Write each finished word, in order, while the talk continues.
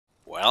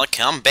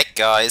Welcome back,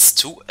 guys,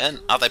 to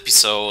another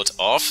episode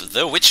of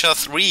The Witcher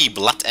 3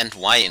 Blood and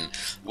Wine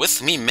with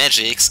me,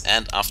 Magix,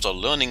 and after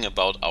learning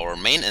about our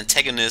main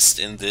antagonist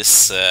in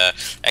this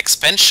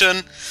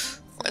expansion,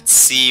 let's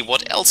see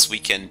what else we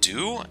can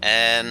do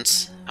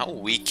and how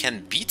we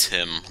can beat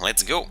him.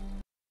 Let's go!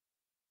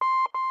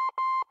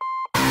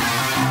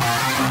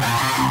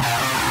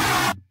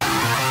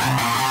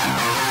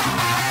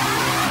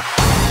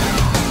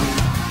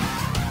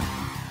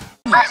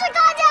 Push the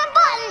goddamn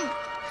button!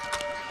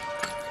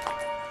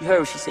 You heard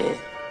what she said.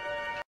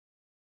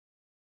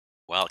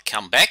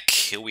 Welcome back,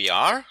 here we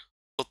are.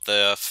 Put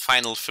the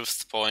final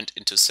 5th point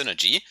into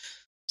synergy,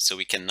 so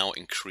we can now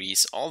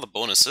increase all the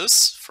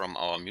bonuses from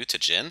our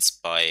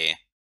mutagens by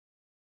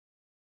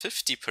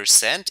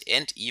 50%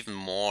 and even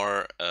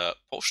more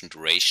potion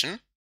duration.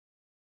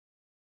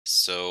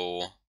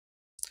 So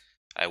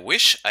I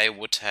wish I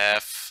would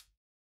have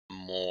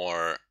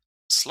more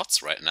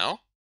slots right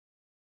now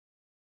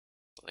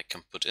that I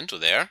can put into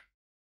there,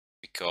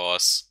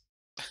 because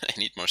I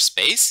need more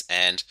space,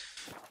 and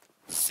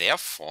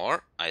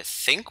therefore I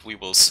think we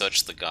will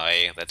search the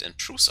guy that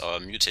improves our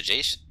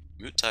mutations.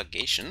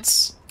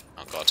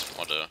 Oh god,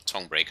 what a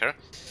tongue breaker.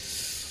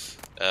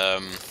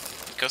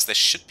 Because there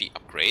should be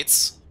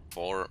upgrades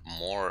for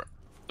more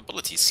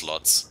ability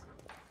slots.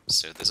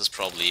 So this is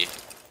probably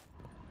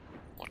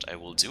what I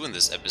will do in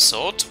this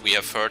episode. We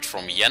have heard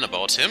from Yen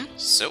about him,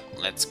 so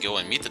let's go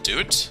and meet the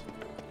dude.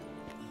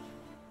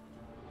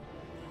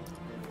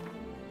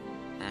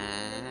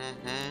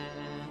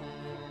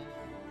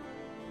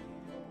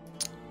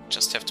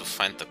 Just have to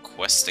find the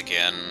quest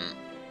again.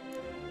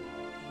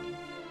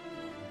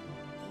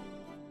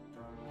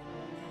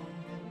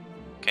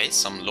 Okay,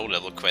 some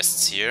low-level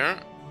quests here.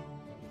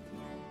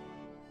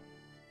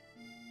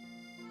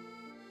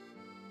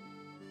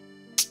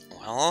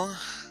 Well,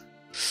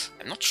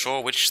 I'm not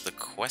sure which the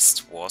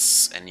quest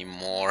was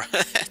anymore.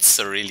 It's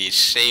a really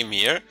shame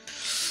here.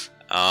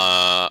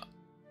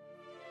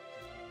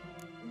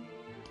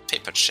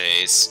 Paper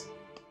chase.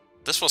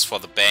 This was for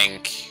the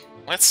bank.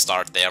 Let's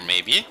start there,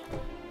 maybe.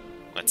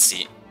 Let's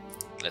see.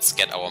 Let's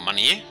get our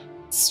money.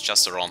 It's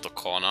just around the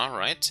corner,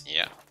 right?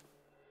 Yeah.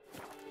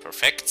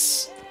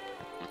 Perfect.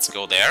 Let's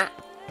go there.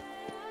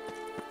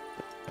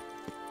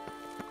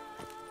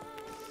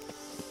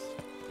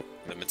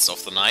 In the midst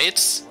of the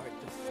night,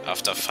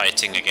 after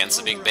fighting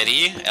against a big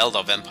baddie,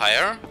 elder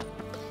vampire.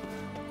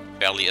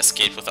 Barely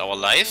escaped with our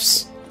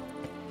lives.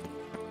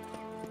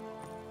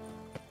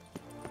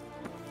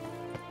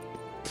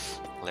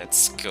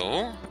 Let's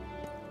go.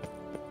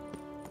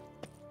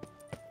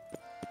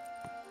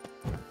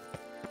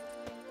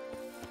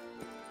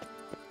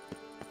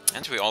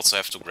 And we also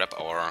have to grab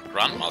our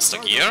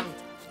Grandmaster gear.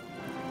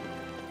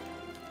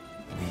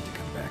 Need to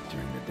come back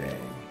during the day.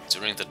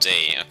 During the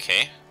day,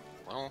 okay.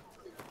 Well,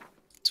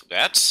 too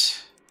bad.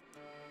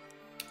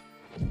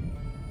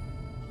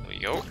 There we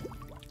go.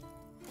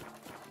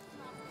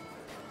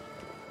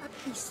 A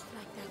beast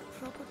like that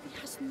probably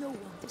has no one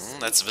to see.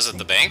 Let's visit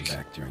the Need to come bank.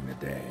 back during the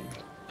day.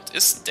 It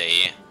is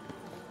day.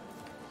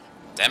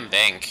 Damn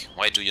bank,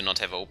 why do you not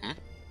have open?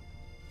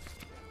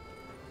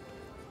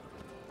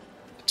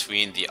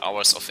 Between the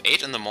hours of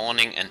 8 in the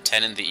morning and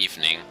 10 in the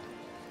evening.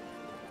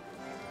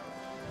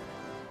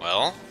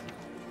 Well,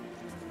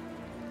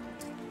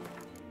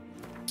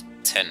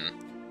 10.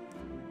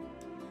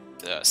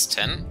 There's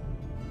 10.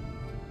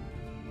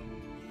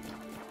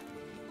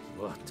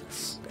 What a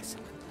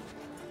specimen.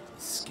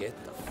 Scared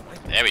the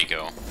fight. There we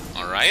go.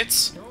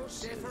 Alright.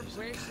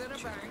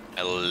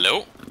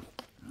 Hello.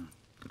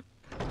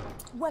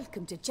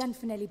 Welcome to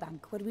Gianfinelli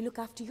Bank, where we look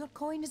after your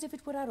coin as if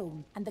it were our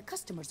own, and the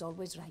customer's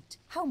always right.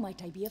 How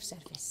might I be of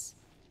service?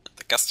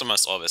 The customer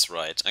is always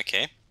right.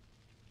 Okay.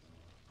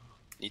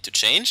 Need to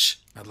change?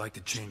 I'd like to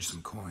change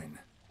some coin.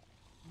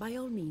 By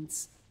all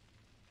means.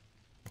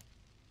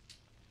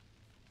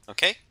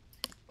 Okay.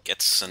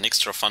 Get an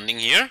extra funding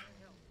here.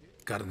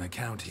 Got an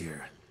account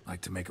here. Like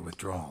to make a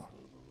withdrawal.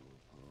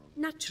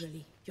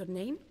 Naturally. Your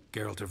name?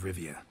 Geralt of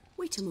Rivia.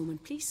 Wait a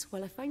moment, please,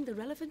 while I find the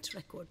relevant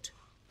record.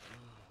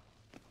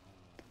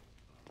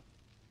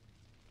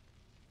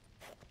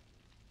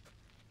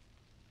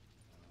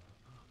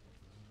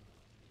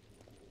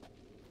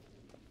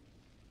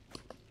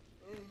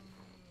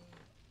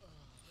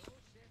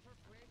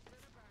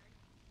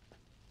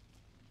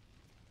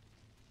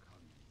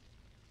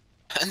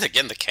 And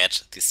again the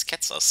cat. These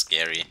cats are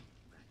scary.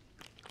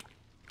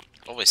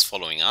 Always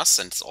following us,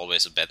 and it's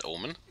always a bad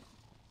omen.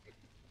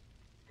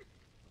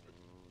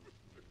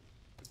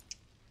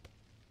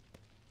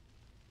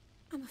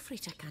 I'm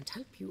afraid I can't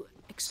help you.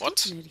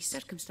 Extraordinary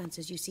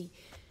circumstances, you see.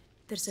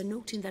 There's a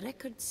note in the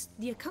records.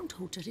 The account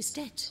holder is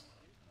dead.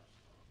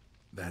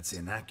 That's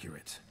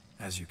inaccurate,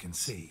 as you can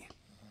see.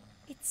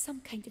 It's some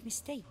kind of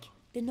mistake.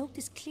 The note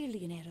is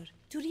clearly in error.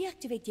 To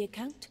reactivate the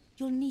account,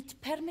 you'll need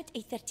permit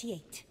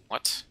 838.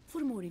 What?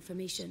 For more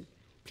information,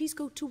 please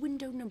go to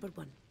window number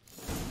 1.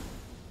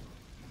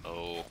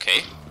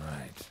 Okay.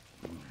 Alright.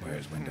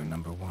 Where's window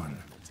number 1?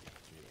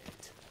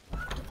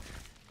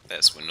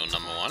 There's window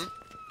number 1.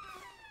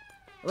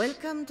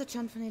 Welcome to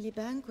Chanfanelli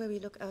Bank, where we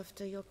look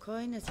after your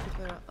coin as if it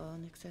were our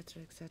own,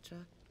 etc., etc.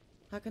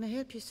 How can I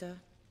help you, sir?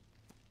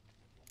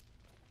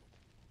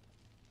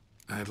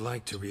 I'd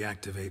like to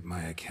reactivate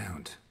my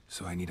account,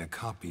 so I need a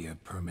copy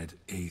of permit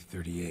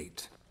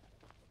A38.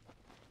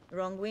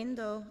 Wrong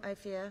window, I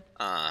fear.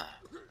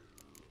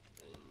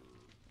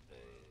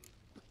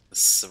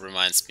 This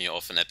reminds me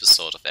of an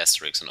episode of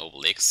Asterix and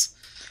Obelix.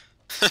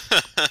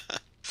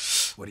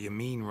 What do you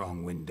mean,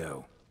 wrong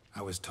window?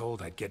 I was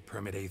told I'd get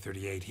permit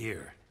A38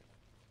 here.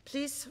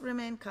 Please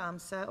remain calm,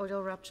 sir, or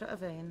you'll rupture a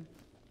vein.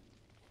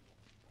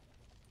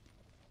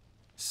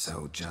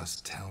 So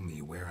just tell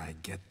me where I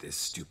get this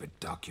stupid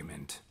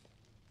document.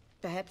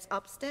 Perhaps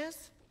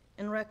upstairs,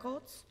 in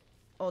records,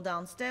 or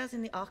downstairs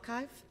in the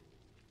archive?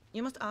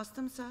 You must ask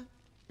them, sir.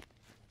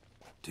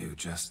 Do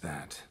just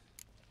that.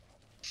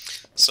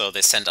 So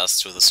they sent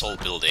us to this whole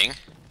building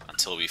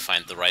until we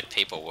find the right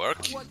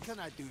paperwork. What can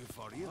I do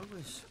for you?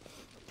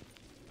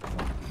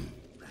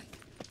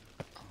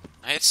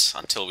 Right,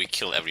 until we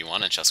kill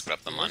everyone and just grab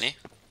the money.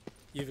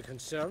 You have a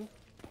concern?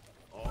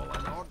 All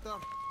in order.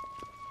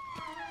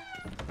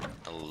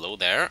 Hello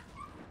there.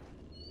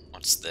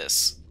 What's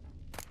this?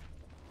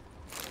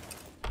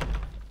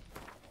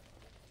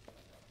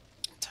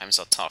 Times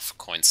are tough,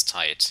 coins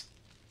tight.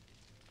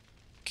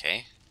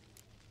 Okay.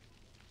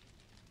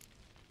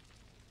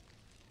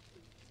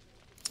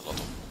 A lot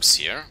of books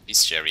here.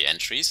 Bestiary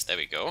entries, there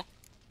we go.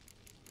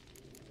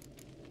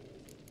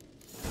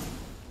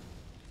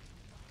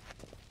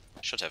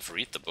 Should have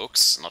read the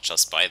books, not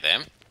just buy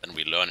them, then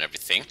we learn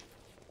everything.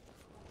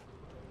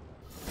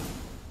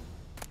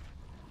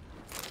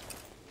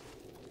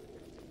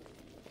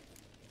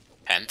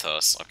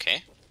 Panthers,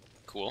 okay,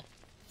 cool.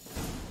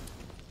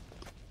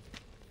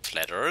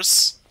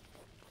 Flatters,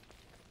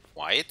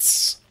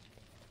 whites,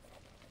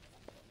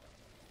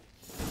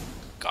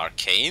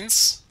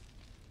 Garcanes.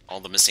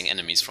 All the missing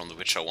enemies from The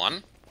Witcher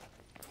 1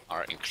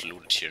 are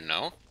included here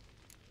now.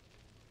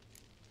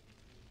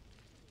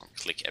 I'll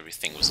click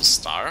everything with a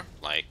star,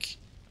 like,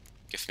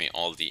 give me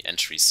all the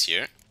entries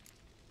here.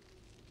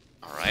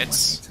 Alright.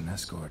 It's an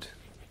escort.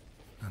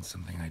 Not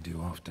something I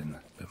do often,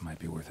 but might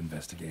be worth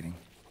investigating.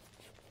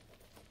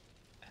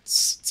 It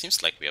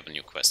seems like we have a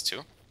new quest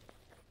too.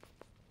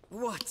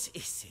 What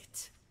is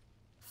it?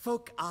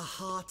 Folk are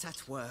hard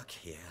at work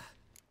here.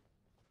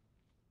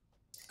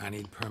 I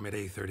need permit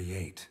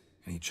A38.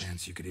 Any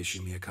chance you could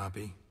issue me a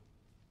copy?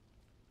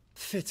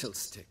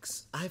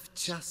 Fiddlesticks, I've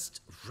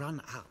just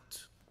run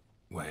out.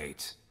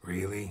 Wait,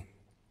 really?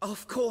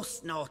 Of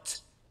course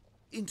not.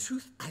 In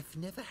truth, I've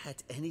never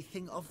had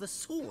anything of the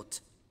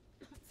sort.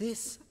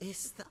 This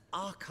is the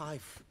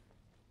archive.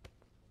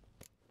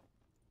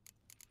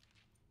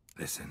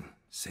 Listen,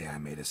 say I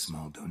made a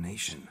small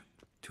donation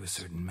to a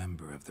certain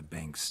member of the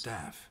bank's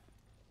staff.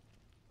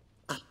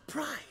 A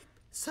bribe,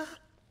 sir?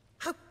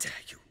 How dare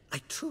you?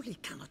 I truly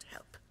cannot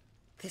help.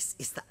 This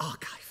is the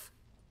archive.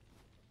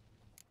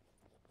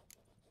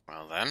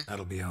 Well then.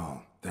 That'll be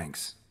all.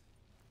 Thanks.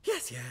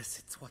 Yes,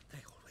 it's what they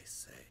always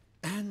say.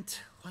 And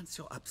once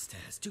you're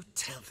upstairs, do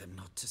tell them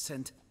not to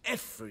send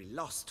every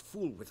lost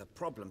fool with a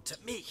problem to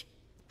me.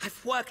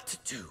 I've work to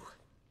do.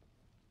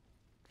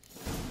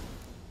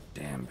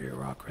 Damn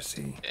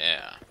bureaucracy.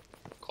 Yeah.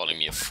 Calling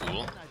me a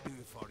fool. What can I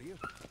do for you?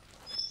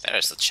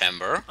 There's the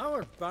chamber.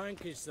 Our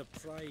bank is the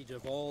pride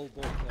of all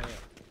Beauclair.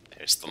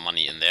 There's the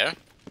money in there.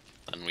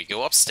 Then we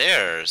go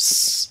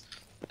upstairs.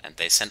 And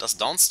they send us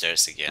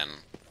downstairs again.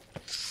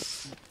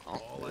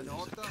 Oh. All in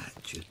order.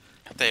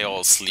 They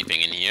all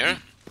sleeping in here.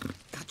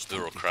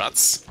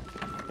 Bureaucrats.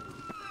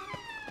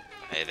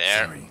 Hey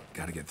there. Sorry,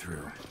 gotta get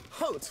through.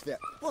 Halt there.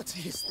 What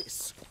is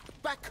this?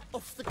 Back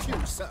off the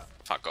queue, sir.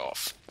 Fuck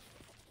off.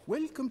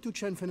 Welcome to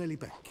Chanfanelli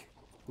Bank,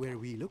 where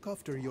we look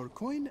after your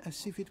coin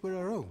as if it were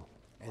our own,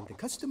 and the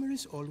customer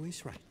is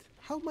always right.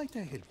 How might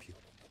I help you?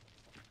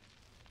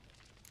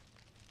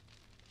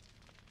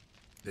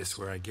 This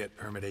where I get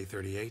permit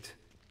A38?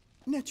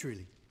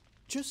 Naturally.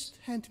 Just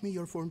hand me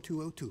your Form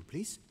 202,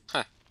 please.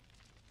 Huh.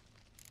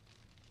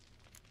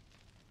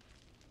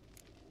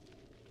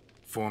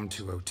 Form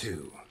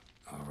 202.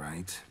 All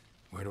right.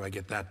 Where do I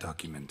get that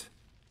document?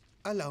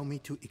 Allow me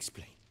to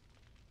explain.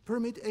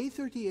 Permit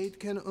A38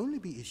 can only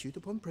be issued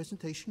upon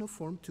presentation of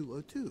Form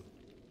 202,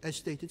 as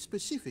stated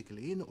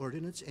specifically in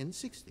Ordinance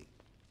N60.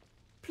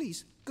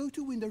 Please, go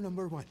to window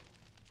number 1.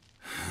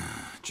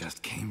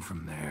 Just came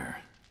from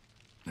there.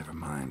 Never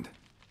mind.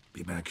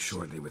 Be back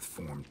shortly with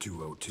Form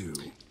 202.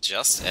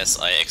 Just as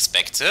I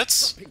expected.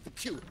 Pick the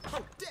queue.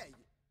 How dare you?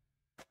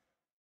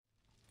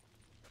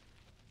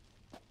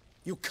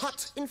 You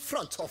cut in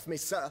front of me,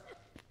 sir.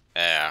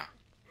 Yeah.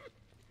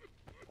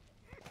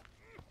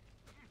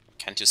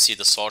 Can't you see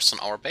the swords on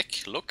our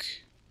back? Look.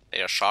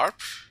 They are sharp.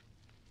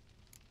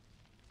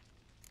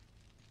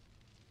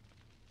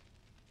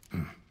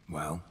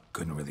 Well,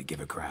 couldn't really give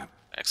a crap.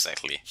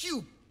 Exactly.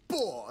 You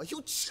boor,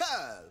 you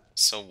churl.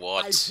 So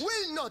what? I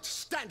will not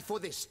stand for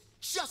this.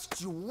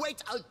 Just you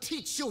wait, I'll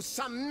teach you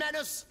some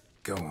manners.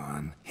 Go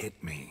on,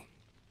 hit me.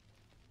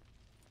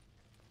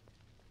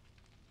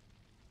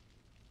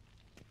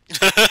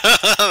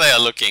 They are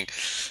looking.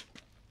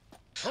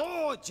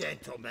 Oh,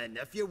 gentlemen,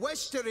 if you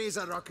wish to raise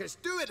a ruckus,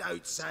 do it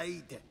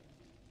outside.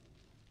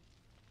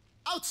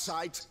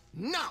 Outside,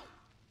 now!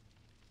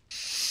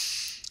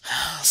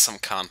 Some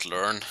can't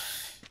learn.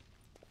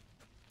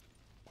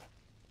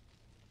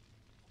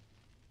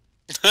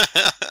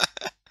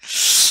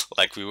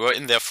 Like, we were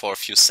in there for a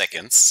few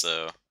seconds,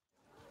 so...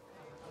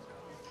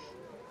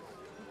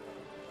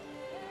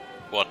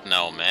 What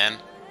now, man?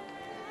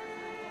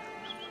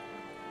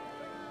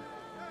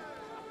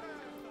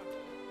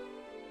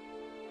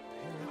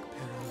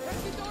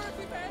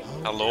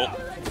 Hello?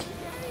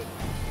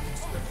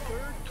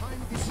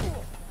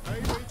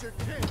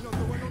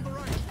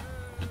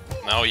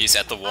 Now he's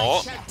at the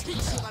wall.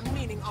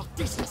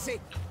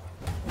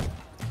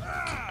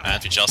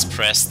 And we just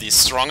press the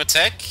strong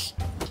attack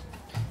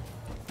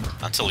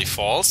until he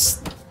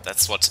falls.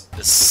 That's what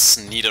is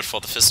needed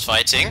for the fist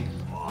fighting.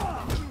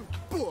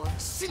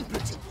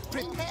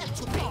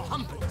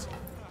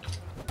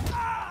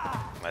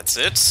 That's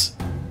it.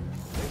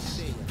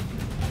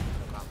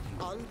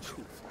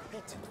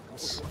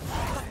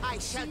 I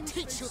shall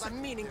teach you the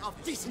meaning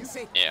of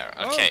decency. Yeah,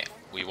 okay.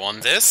 We won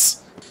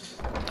this.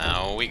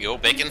 Now we go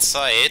back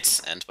inside.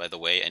 And by the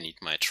way, I need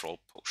my troll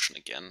potion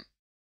again.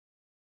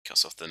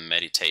 Because of the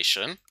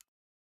meditation.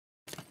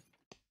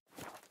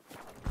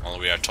 While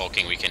we are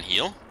talking, we can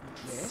heal.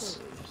 Yes?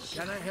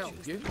 Can I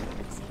help you?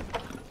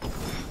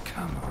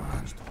 Come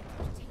on.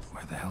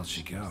 Where the hell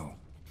she go?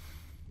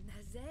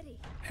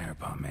 Hair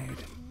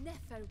pomade.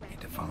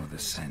 Need to follow the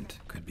scent.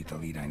 Could be the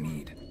lead I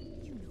need.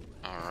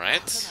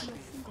 Alright.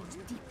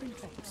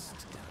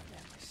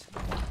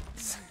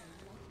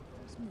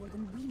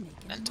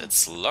 And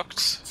it's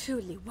locked.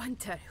 Truly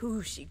wonder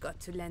who she got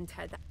to lend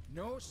her that.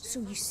 No. So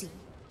you see,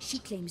 she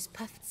claims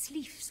puffed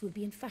sleeves will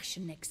be in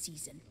fashion next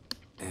season.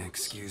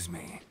 Excuse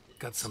me.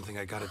 Got something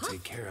I gotta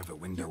take care of at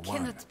window You 1.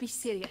 cannot be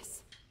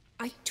serious.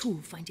 I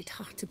too find it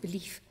hard to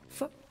believe.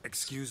 For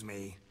Excuse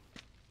me.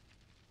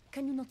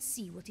 can you not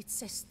see what it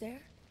says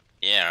there?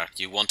 Yeah,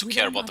 you want to We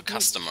care are about the not rich.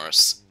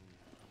 customers.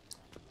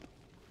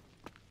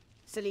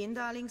 Celine,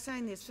 darling,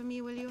 sign this for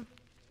me, will you?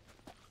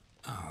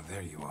 Oh,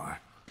 there you are.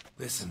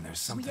 Listen, there's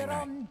We something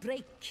are on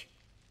break.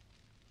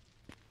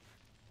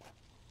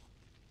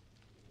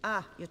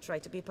 Ah, you try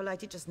to be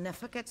polite, it just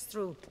never gets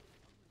through.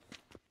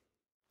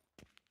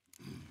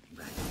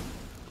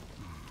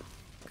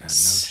 Got no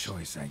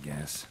choice, I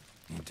guess.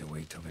 Need to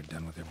wait till they're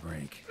done with their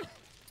break.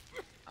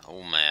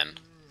 Oh man.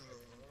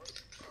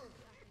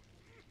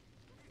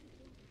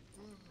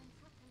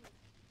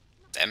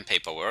 Damn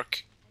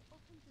paperwork.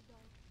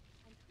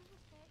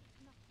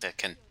 That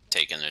can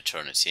take an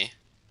eternity.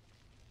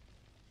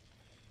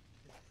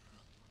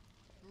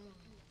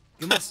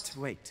 You must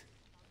wait.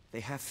 They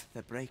have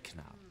their break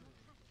now.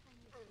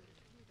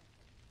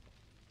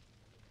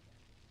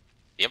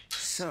 Yep.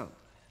 So,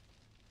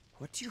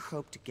 what do you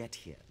hope to get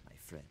here, my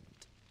friend?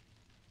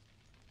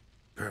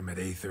 Permit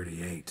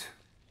A38.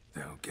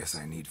 Though, guess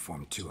I need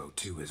Form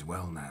 202 as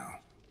well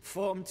now.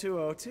 Form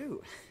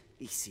 202.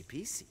 Easy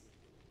peasy.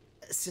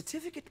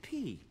 Certificate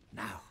P.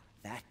 Now,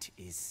 that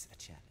is a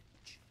challenge.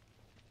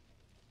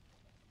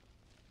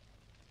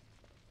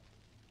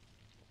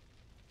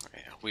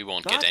 Yeah, we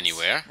won't But get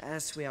anywhere.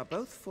 as we are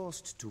both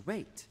forced to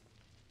wait,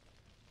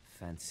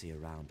 fancy a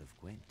round of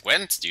Gwent.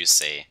 Gwent, do you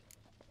say?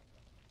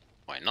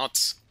 Why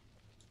not?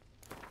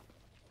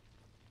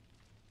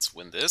 Let's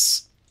win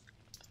this.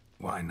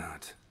 Why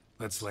not?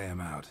 Let's lay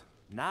him out.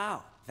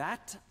 Now,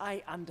 that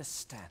I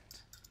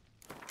understand.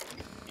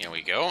 Here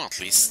we go, at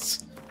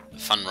least a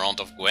fun round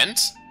of Gwent.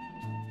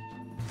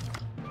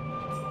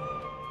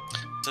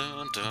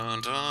 Dun,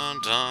 dun, dun,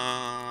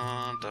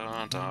 dun,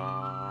 dun, dun,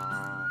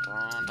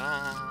 dun,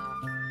 dun.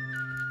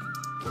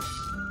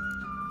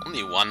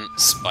 Only one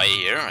spy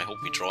here, I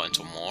hope we draw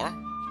into more.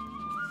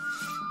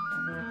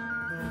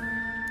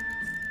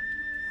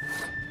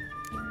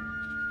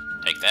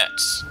 Take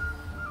that.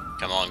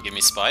 Come on, give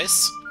me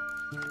spice.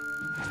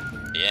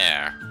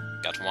 Yeah,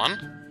 got one.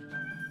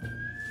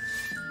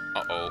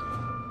 Uh-oh.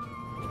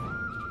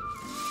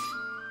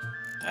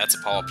 That's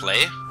a power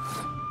play.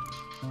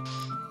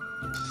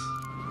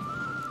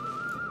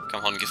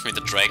 Come on, give me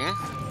the dragon.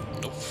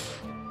 Nope.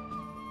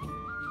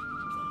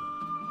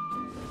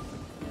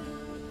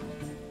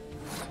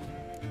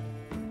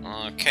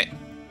 Okay.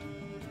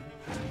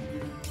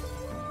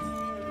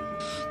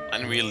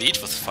 And we lead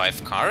with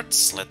 5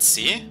 cards. Let's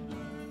see.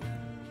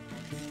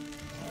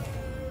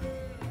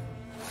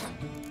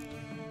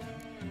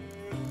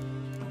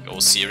 Go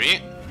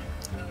Siri.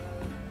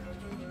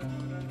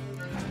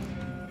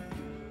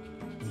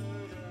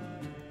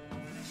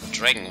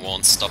 Dragon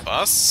won't stop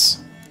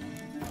us.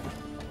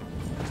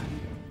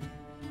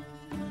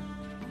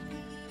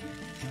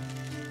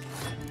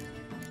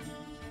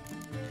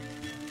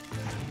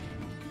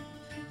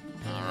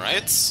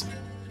 Alright.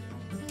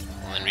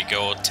 And then we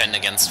go 10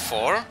 against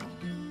 4.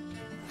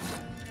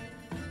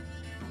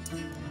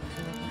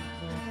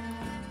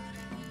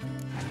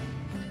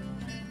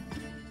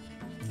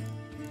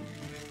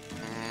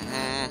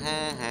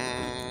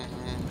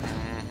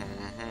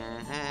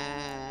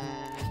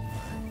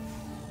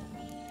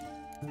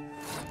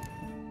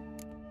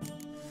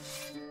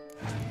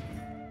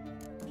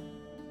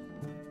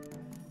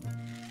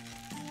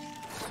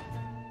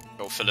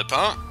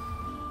 Philippa.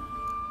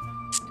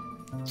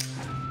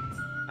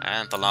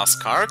 And the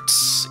last card,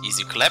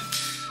 easy clap.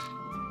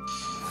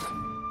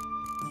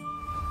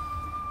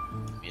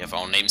 We have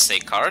our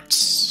namesake card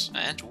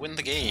and win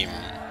the game.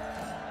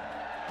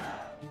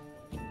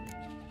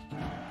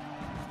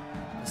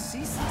 A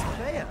seasoned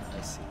player,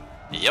 I see.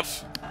 Yep.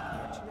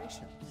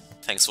 Congratulations.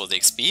 Thanks for the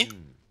XP.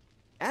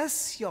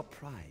 As your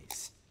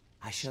prize,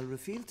 I shall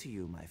reveal to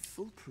you my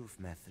foolproof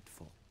method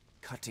for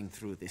cutting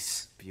through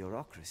this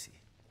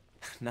bureaucracy.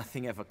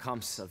 Nothing ever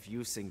comes of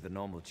using the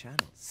normal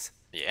channels.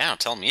 Yeah,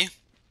 tell me.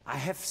 I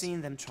have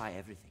seen them try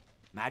everything.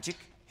 Magic,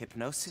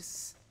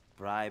 hypnosis,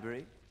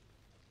 bribery.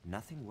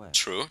 Nothing works.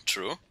 True,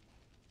 true.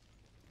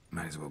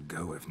 Might as well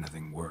go if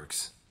nothing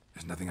works.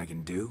 There's nothing I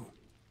can do.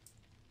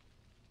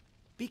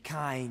 Be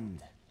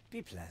kind.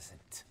 Be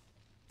pleasant.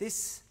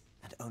 This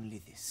and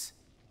only this.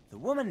 The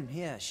woman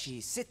here, she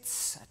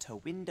sits at her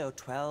window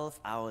 12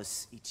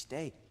 hours each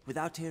day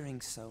without hearing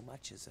so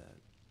much as a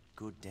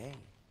good day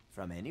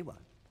from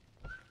anyone.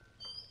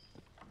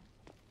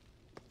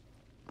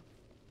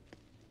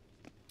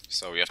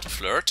 So we have to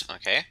flirt,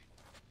 okay.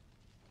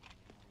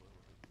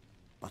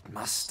 But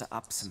muster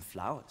up some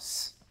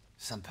flowers,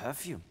 some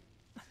perfume.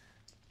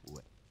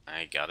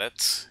 I got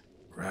it.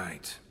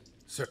 Right.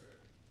 Sir.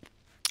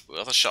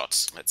 Worth a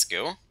shot. Let's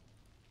go.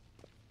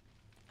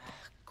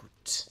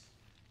 Good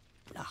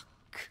luck.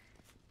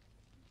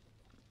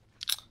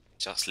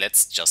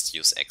 Let's just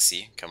use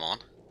Exi. Come on.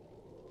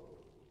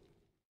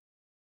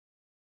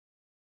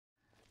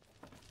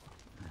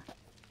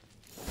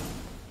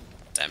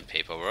 Damn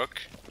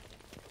paperwork.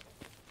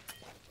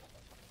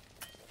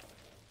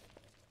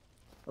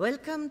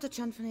 Welcome to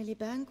Chanfanelli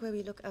Bank, where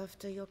we look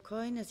after your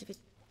coin as if it...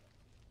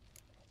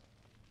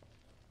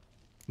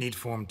 Need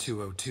Form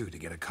 202 to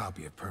get a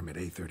copy of Permit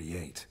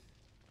A38.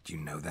 Do you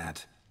know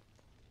that?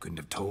 Couldn't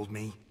have told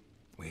me?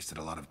 Wasted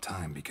a lot of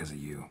time because of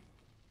you.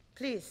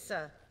 Please,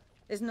 sir.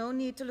 There's no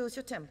need to lose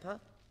your temper.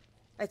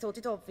 I thought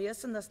it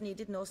obvious and thus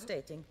needed no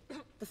stating.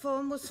 The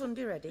form will soon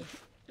be ready.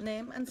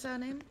 Name and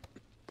surname?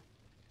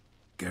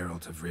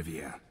 Geralt of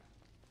Rivia.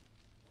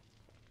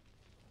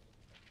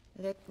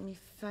 Let me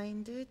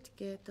find it.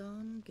 Get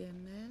on,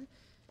 Gemel.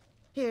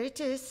 Here it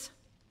is.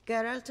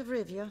 Geralt of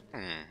Rivia.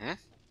 Mm-hmm.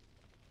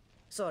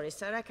 Sorry,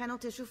 sir, I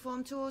cannot issue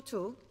Form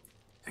 202.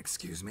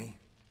 Excuse me?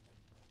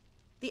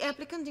 The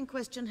applicant in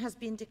question has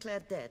been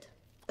declared dead,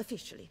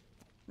 officially.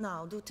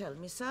 Now, do tell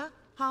me, sir,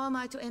 how am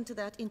I to enter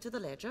that into the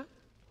ledger?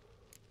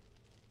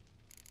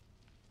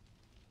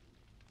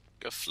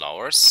 Go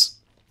flowers.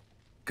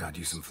 Got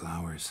you some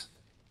flowers.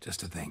 Just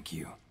to thank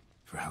you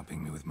for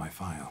helping me with my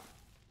file.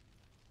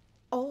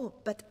 Oh,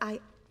 but I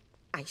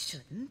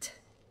shouldn't.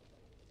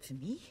 For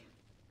me?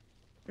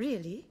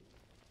 Really?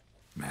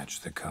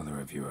 Match the color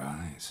of your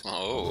eyes.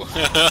 Oh.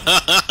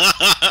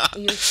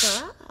 You,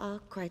 sir, are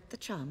quite the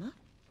charmer.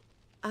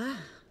 Ah,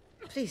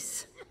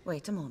 please,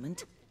 wait a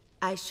moment.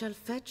 I shall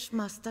fetch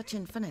Master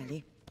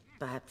Cinfanelli.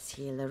 Perhaps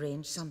he'll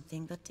arrange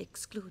something that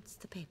excludes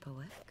the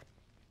paperwork.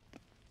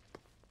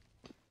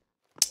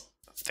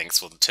 Thanks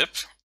for the tip.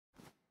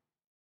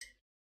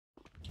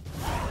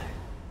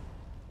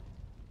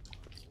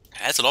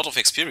 Has a lot of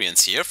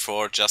experience here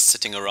for just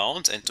sitting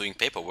around and doing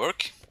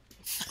paperwork.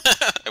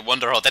 I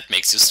wonder how that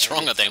makes you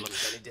stronger than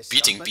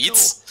beating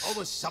beats. No,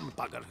 always some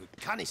bugger who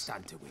can't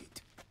stand to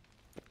wait.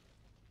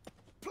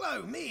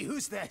 Plough me,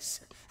 who's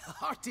this?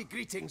 Hearty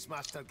greetings,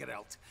 Master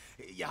Geralt.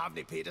 You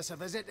haven't paid us a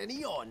visit in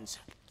eons.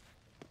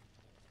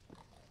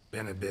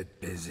 Been a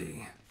bit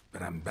busy,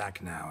 but I'm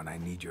back now and I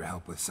need your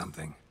help with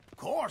something. Of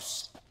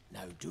course.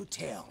 Now do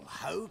tell,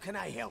 how can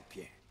I help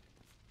you?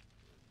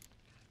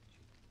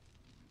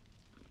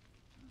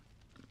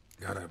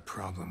 Got a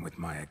problem with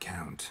my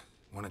account.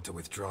 Wanted to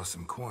withdraw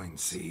some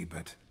coins, see,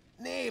 but...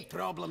 No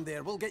problem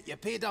there, we'll get you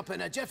paid up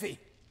in a jiffy.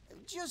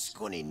 Just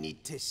gonna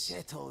need to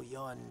settle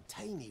yon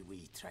tiny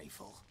wee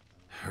trifle.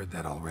 Heard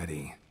that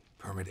already.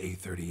 Permit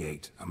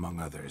A38, among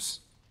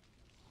others.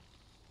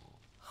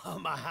 Oh,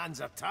 my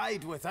hands are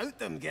tied without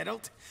them,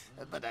 Geralt.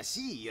 But I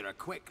see you're a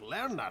quick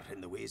learner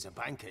in the ways of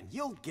banking.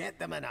 You'll get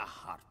them in a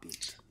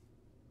heartbeat.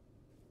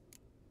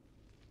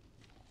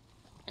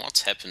 What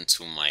happened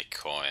to my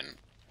coin?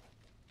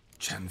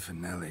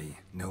 Chanfanelli,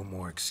 no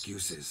more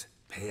excuses.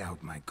 Pay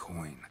out my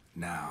coin,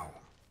 now.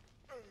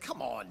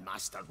 Come on,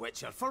 Master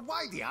Witcher, for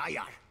why the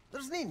ire?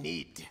 There's no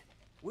need.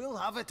 We'll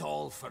have it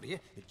all for you.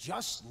 You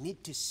just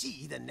need to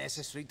see the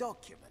necessary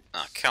document.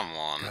 Ah, come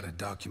on. Got a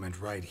document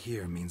right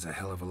here means a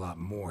hell of a lot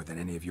more than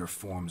any of your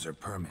forms or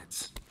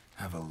permits.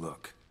 Have a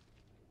look.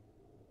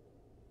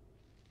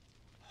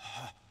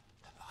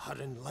 Her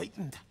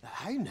enlightened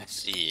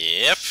highness.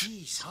 Yep.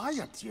 She's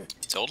hired you.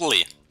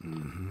 Totally.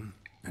 Mm-hmm.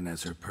 And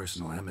as her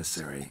personal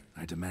emissary,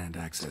 I demand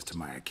access to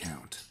my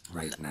account,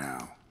 right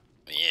now.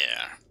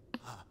 Yeah.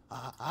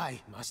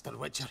 Aye, Master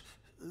Witcher.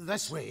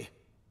 This way.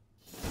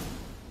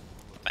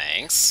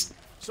 Thanks.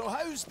 So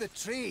how's the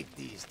trade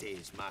these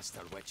days,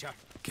 Master Witcher?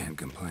 Can't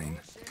complain.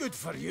 Good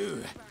for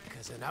you,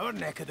 because in our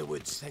neck of the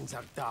woods, things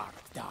are dark,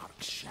 dark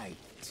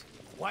shite.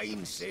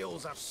 Wine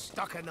sales are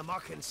stuck in the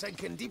muck and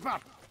sinking deeper.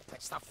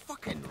 It's the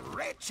fucking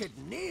wretched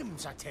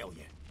names, I tell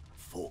you.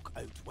 Folk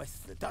out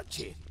with the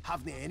duchy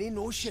haven't any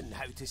notion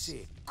how to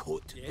say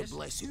Cote de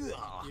Blessure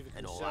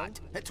and all that.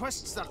 It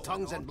twists their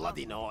tongues in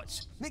bloody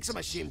knots. Makes them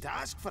ashamed to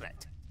ask for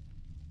it.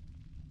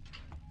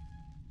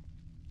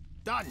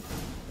 Done.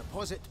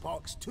 Deposit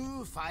box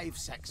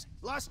 256.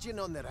 Last in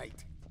on the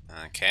right.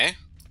 Okay.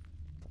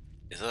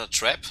 Is it a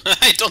trap?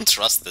 I don't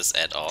trust this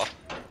at all.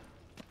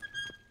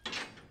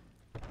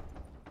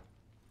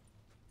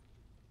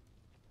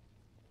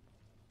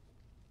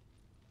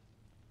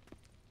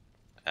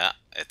 Yeah,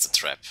 it's a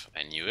trap.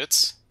 I knew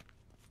it.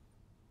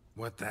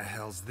 What the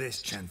hell's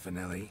this,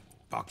 Cianfanelli?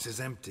 Box is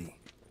empty.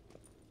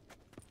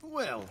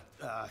 Well,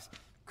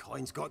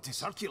 coins got to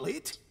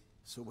circulate.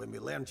 So when we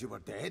learned you were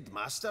dead,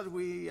 Master,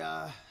 we,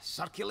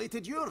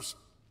 circulated yours.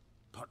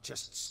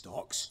 Purchased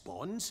stocks,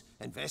 bonds,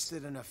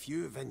 invested in a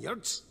few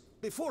vineyards.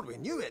 Before we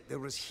knew it, there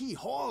was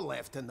hee-haw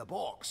left in the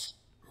box.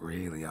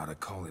 Really ought to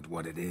call it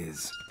what it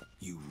is.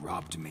 You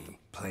robbed me,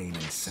 plain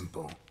and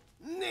simple.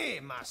 Nay,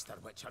 Master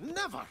Witcher,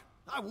 never!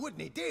 I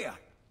wouldn't dare!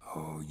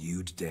 Oh,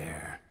 you'd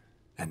dare.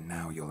 And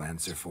now you'll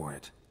answer for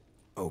it.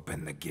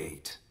 Open the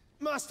gate.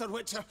 Master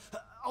Witcher,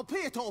 I'll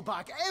pay it all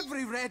back,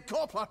 every red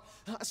copper.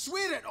 I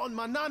swear it on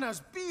my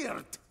nana's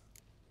beard.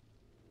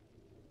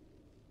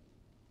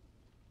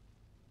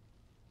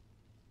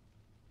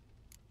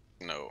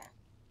 No.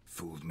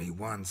 Fooled me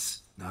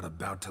once, not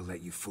about to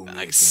let you fool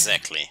me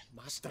Exactly. again.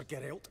 Master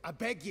Geralt, I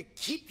beg you,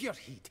 keep your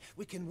heat.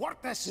 We can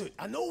work this out,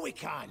 I know we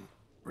can.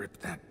 Rip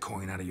that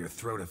coin out of your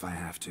throat if I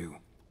have to.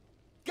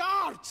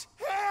 Guards,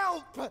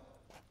 help! What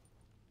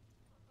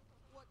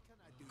can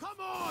I do? Come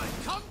on,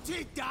 come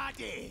to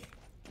Daddy!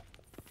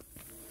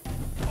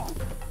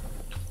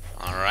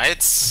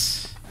 Alright.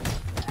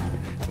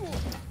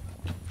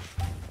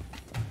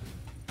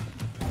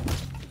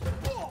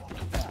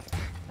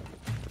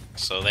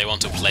 So they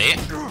want to play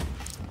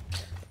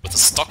with a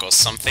stock or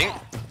something.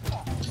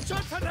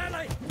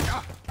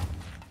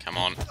 Come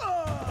on.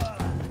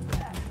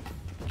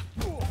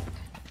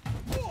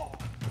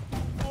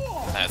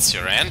 That's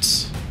your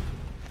end.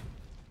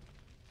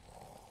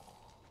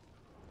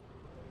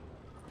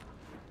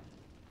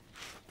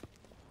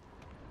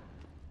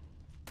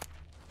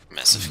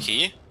 Massive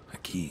key. A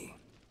key.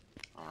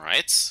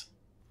 Alright.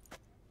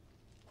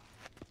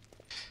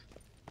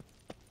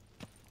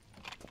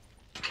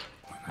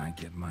 When I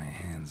get my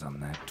hands on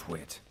that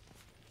twit.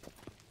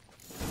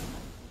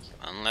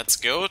 And let's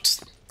go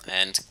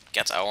and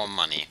get our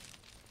money.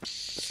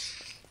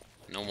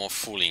 No more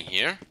fooling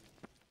here.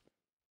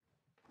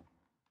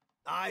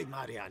 Aye,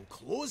 Marianne,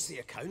 close the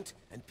account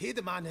and pay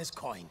the man his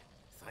coin.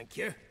 Thank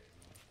you.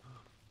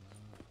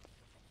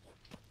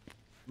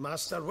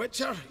 Master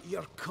Witcher,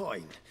 your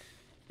coin.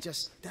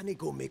 Just dinna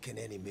go making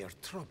any more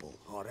trouble,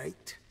 all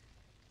right?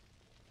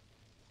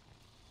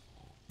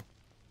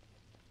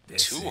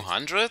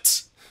 200?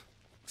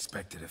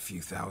 Expected a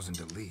few thousand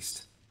at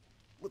least.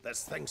 Well,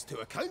 there's things to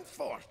account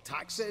for.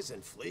 Taxes,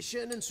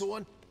 inflation, and so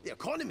on. The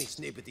economy's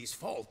nobody's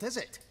fault, is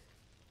it?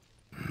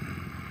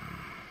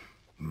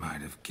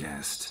 Might have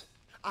guessed.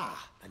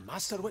 Ah, and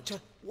Master Witcher,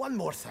 one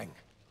more thing.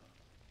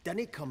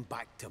 Dinna come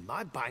back to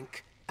my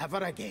bank ever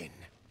again.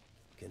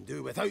 Can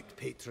do without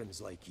patrons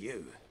like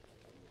you.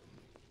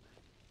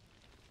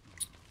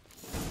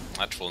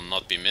 That will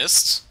not be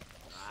missed.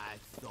 I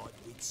thought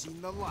we'd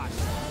seen the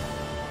last.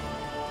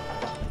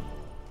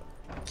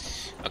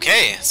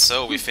 Okay,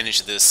 so we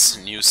finish this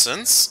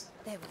nuisance.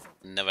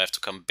 Never have to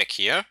come back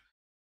here.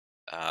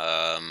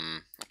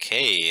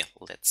 Okay,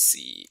 let's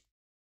see.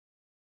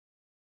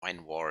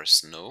 Wine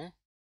Wars, no.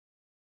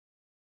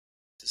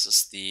 This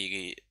is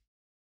the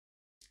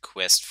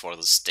quest for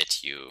the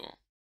statue.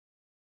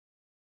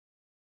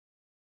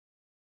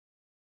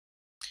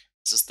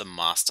 This is the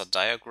master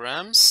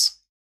diagrams.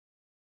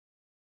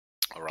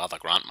 Or rather,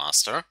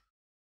 Grandmaster.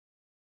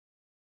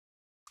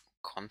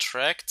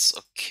 Contracts,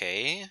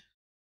 okay.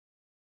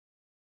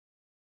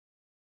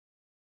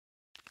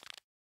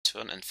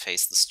 Turn and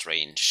face the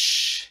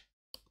strange.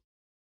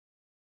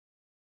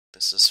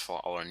 This is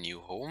for our new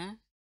home.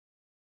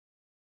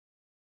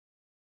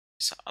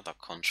 These are other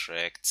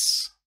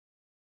contracts.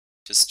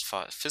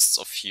 Fists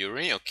of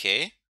Fury,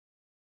 okay.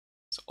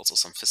 So also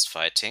some fist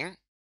fighting.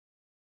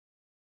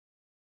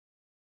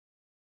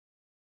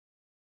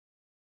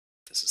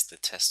 This is the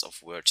test of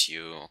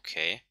virtue,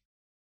 okay.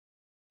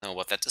 No,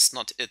 but that is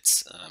not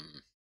it.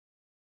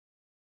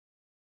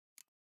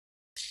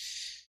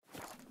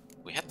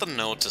 We had the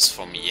notice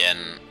from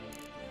Yen.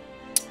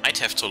 I'd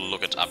have to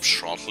look it up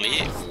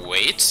shortly.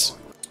 Wait.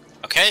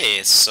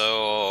 Okay,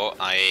 so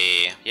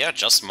I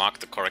just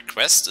marked the correct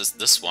quest is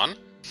this one.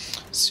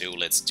 So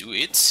let's do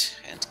it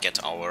and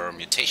get our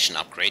mutation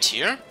upgrade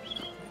here.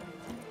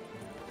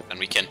 And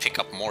we can pick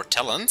up more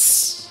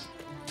talents.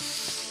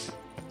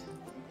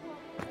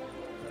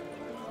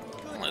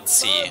 Let's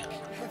see.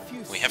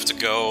 We have to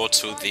go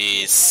to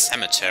the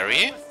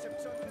cemetery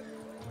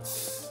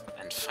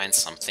and find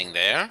something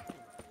there.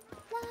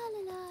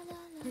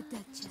 The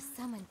Duchess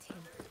summoned him.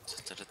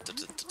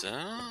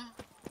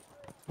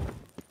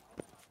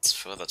 Let's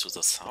further to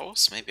the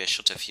south. Maybe I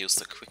should have used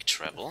the quick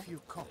travel.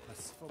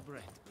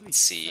 Let's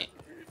see.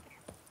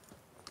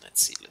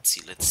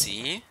 Let's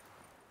see.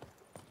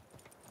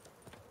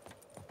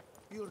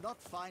 You'll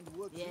not find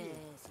wood here.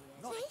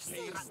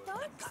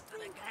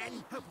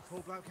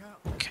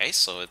 Okay,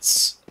 so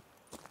it's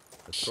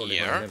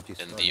here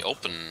in the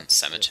open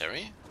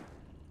cemetery.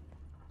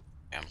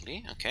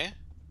 Apparently, okay.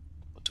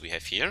 What do we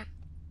have here?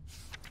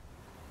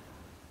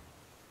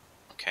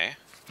 Okay.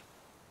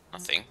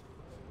 Nothing.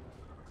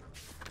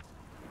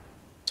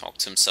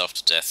 Talked himself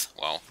to death.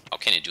 Wow, how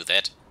can he do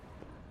that?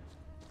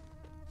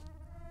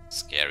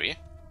 Scary.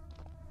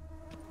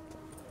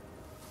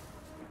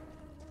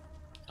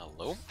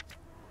 Hello?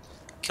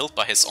 Killed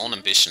by his own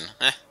ambition.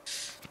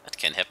 That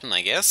can happen,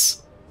 I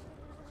guess.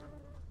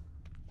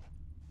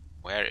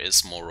 Where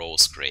is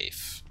Moreau's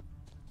grave?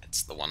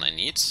 That's the one I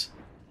need.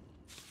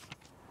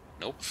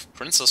 Nope.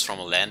 Princess from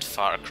a land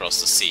far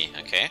across the sea.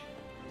 Okay.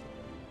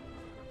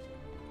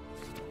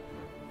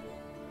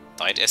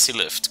 Died as he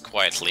lived,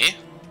 quietly.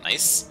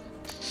 Nice.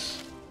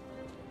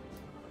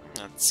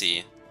 Let's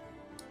see.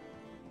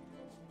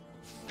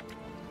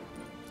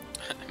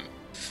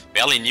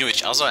 Barely knew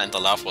each other and the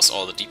love was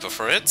all the deeper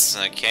for it.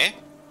 Okay.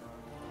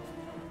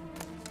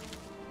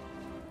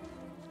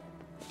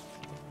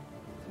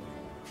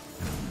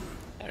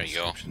 There you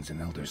go. Inscriptions in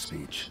Elder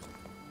speech.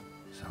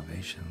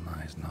 Salvation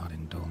lies not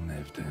in Dol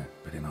Nevde,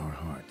 but in our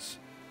hearts.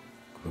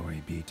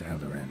 Glory be to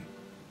Eldarin.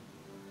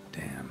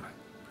 Damn.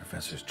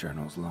 Professor's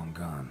journal's long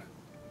gone.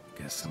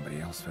 Guess somebody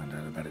else found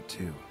out about it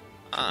too.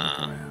 Look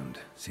around,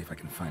 see if I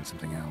can find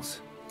something else.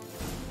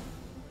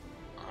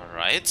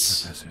 Alright.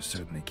 Professor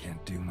certainly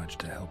can't do much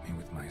to help me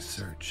with my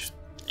search.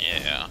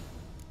 Yeah.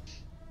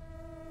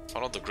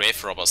 Follow the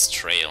grave robber's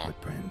trail.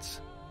 Footprints.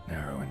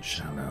 Narrow and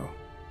shallow.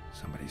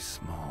 Somebody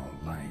small,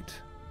 light.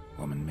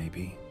 Woman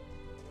maybe?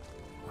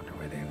 Wonder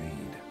where they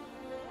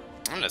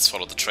lead. Let's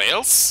follow the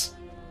trails.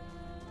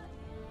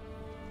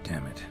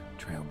 Damn it.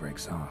 Trail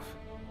breaks off.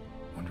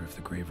 Wonder if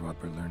the grave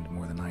robber learned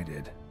more than I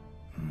did.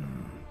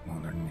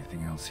 Won't learn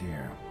anything else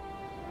here.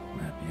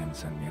 Map Yen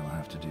sent me will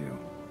have to do.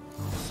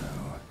 Also,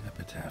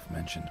 Epitaph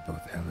mentioned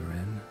both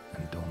Eldarin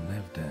and Dol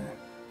Nevde,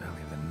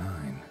 Valley of the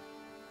Nine.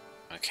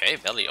 Okay,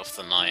 Valley of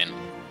the Nine.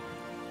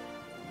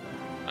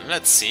 And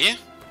let's see.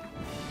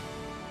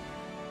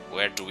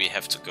 Where do we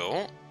have to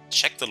go?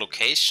 Check the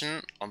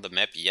location on the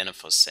map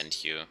Yennefer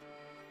sent you.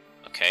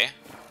 Okay.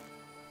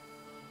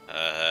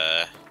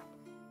 I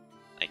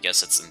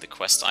guess it's in the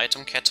quest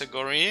item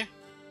category.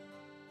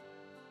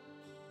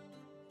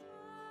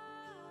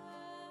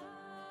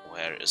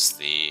 Where is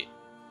the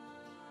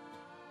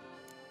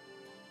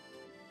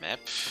map?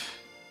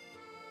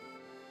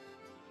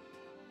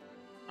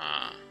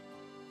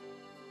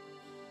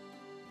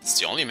 It's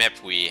the only map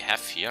we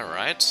have here,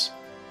 right?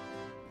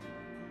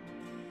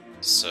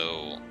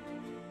 So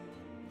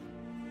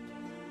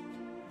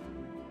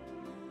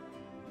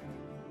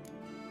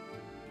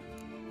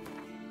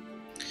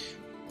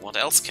what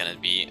else can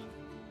it be?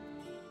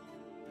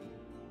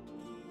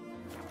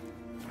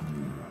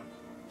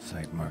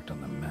 Site marked on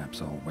the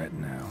map's all wet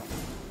now.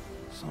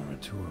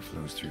 Sonratur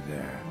flows through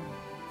there.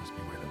 Must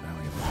be where the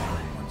Valley of the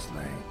Nine once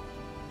lay.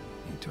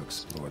 Need to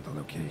explore the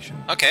location.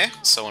 Okay,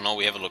 so now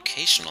we have a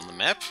location on the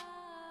map.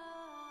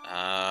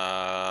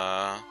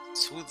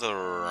 To the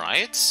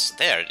right.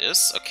 There it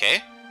is,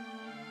 okay.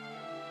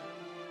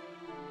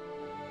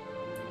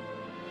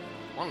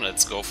 Well,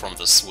 let's go from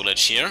this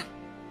village here.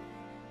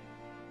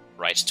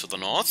 Right to the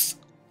north.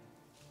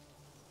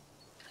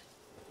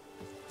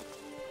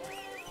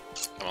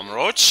 Come on,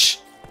 Roach.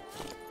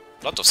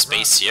 Lot of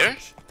space here,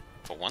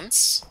 for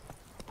once.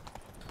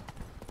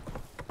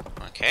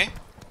 Okay.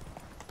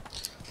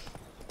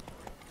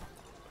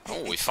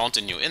 Oh, we found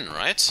a new inn,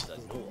 right?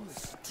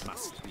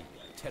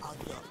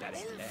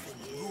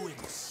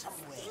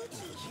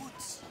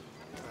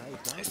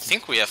 I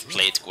think we have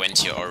played Gwent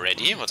here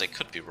already, but I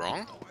could be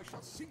wrong.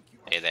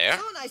 Hey there.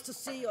 So nice to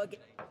see you again.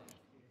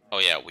 Oh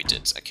yeah, we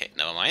did. Okay,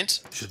 never mind.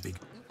 Should be.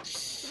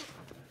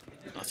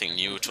 Nothing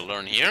new to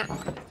learn here.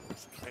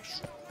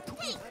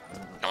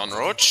 Come on,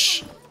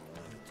 Roach.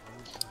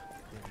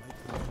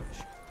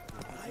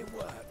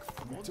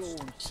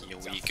 Here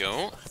we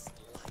go.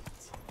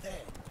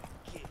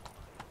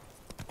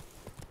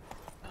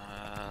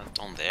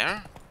 Down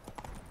there.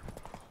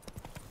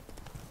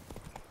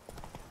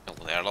 Oh,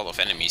 there are a lot of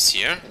enemies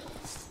here.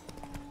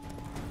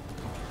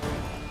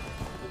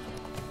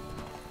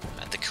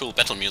 And the cool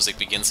battle music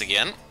begins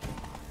again.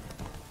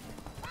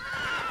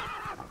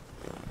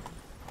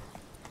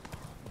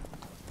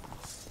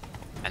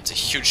 And a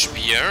huge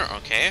spear,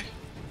 okay.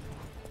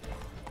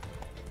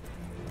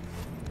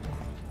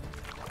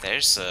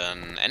 There's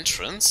an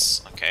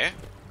entrance, okay.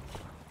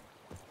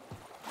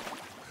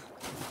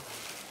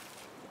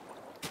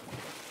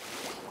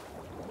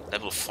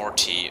 Level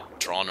 40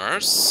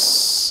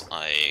 Drawners.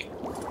 I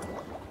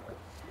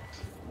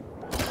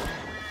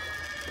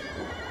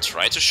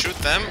try to shoot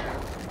them.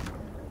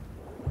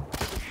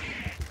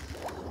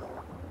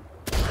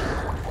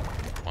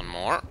 One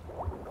more.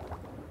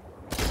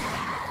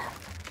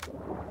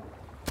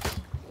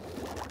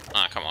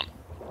 Ah,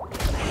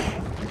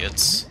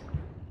 it.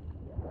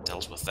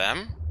 Dealt with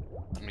them.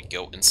 Then we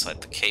go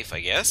inside the cave, I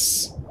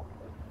guess.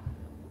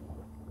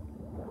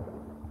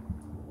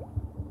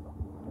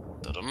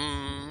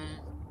 Da-dum.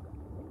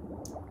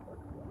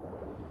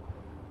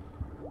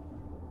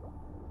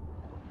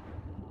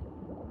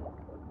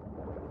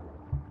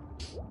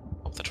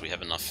 Hope that we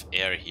have enough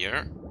air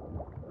here.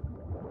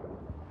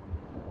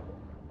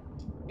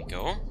 Here we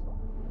go.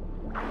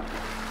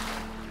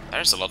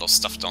 There's a lot of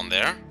stuff down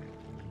there.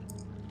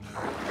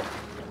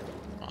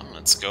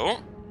 Let's go.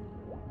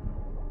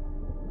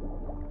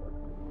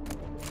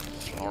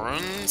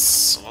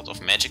 Florence, a lot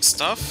of magic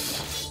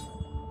stuff.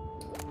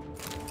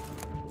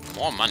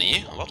 More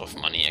money, a lot of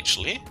money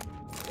actually.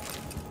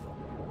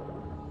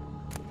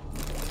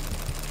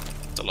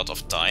 And a lot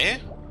of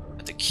dye.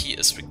 And the key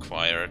is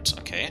required,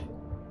 okay.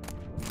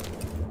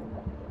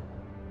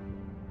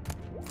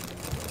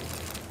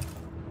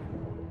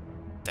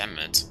 Damn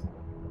it.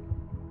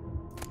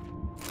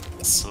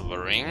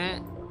 Silver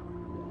ring.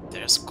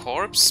 There's a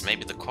corpse.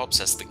 Maybe the corpse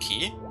has the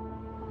key.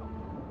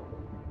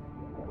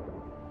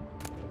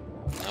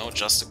 No,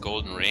 just a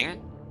golden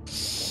ring.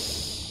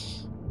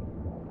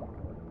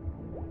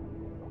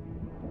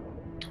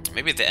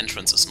 Maybe the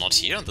entrance is not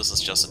here. This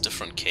is just a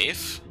different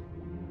cave.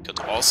 Could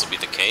also be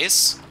the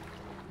case.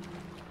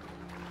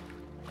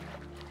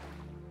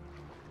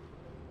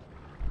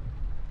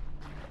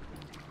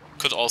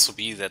 Could also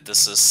be that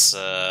this is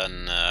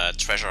a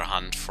treasure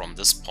hunt from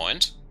this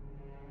point.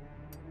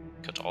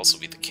 Could also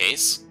be the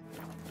case.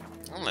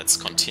 Well, let's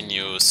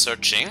continue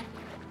searching.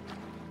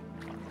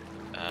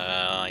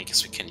 I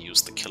guess we can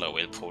use the killer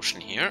whale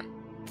potion here.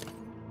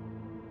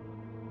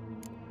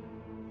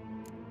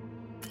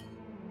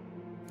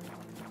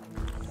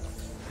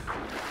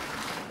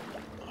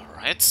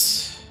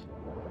 Alright.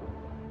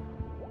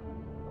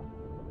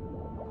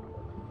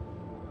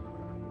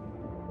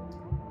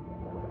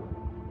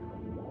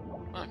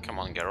 Oh, come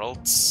on,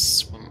 Geralt.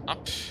 Swim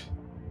up.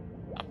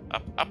 Up,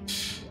 up, up.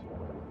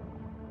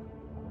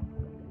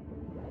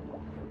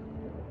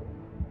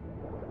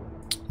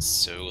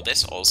 So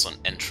there's also an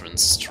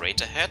entrance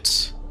straight ahead.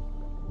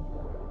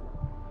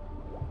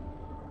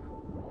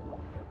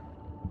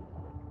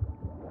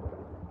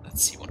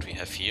 Let's see what we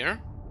have here.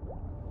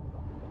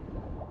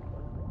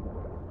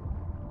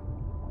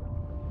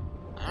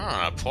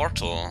 Ah, a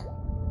portal.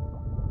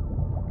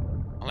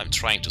 Well, I'm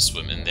trying to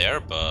swim in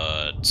there,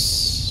 but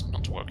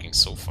not working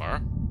so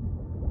far.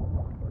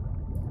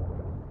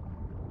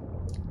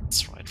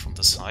 Let's try it from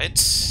the side.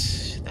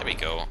 There we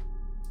go.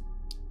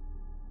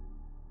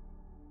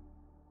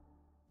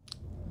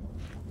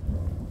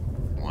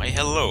 Why,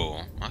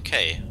 hello.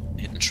 Okay,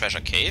 hidden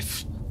treasure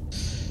cave.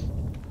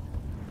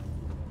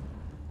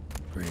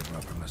 Grave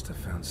robber must have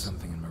found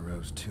something in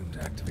Moreau's tomb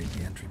to activate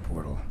the entry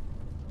portal.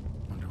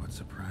 Wonder what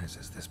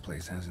surprises this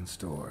place has in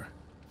store.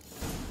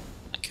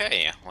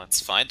 Okay,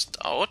 let's find it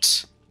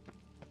out.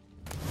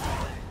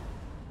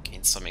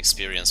 Gain some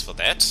experience for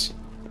that.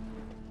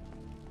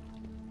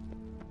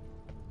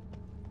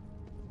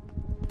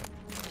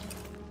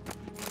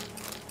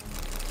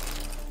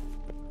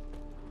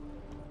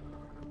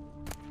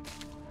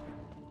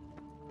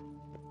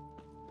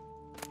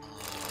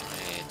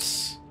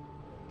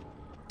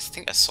 I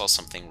think I saw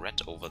something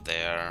red over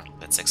there.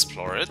 Let's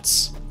explore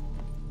it.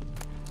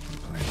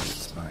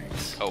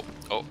 Oh,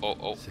 oh, oh,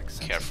 oh.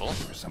 Careful.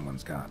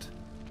 Someone's got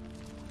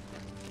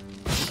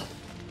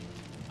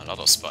a lot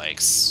of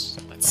spikes.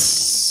 Let's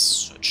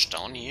search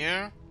down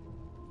here.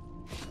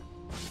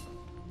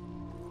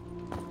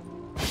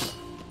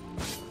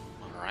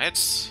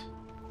 Alright.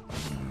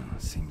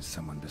 Seems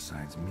someone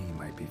besides me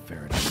might be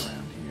ferreting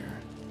around here.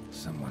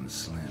 Someone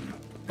slim.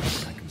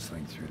 I can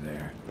swing through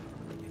there.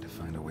 Need to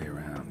find a way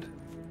around.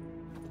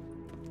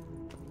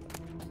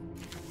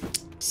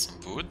 Some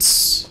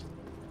boots.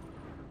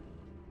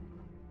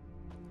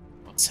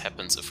 What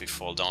happens if we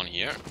fall down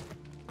here?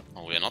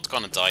 Well, we're not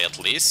gonna die at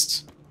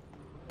least.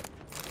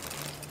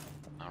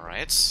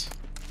 Alright.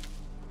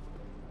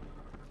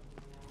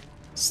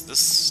 Is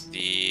this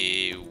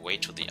the way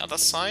to the other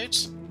side?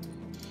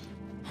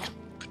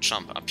 Could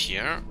jump up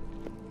here.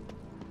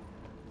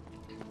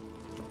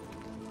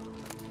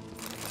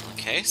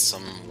 Okay,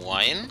 some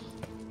wine.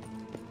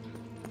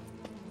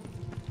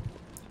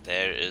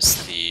 There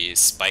is the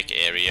spike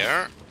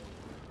area.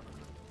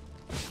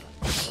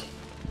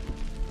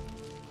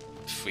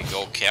 If we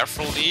go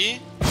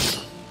carefully...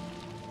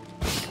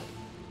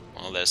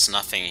 Well, there's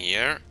nothing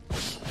here.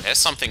 There's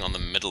something on the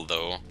middle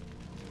though.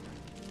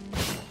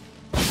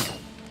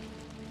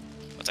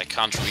 But I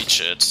can't reach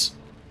it.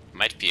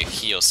 Might be a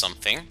key or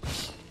something.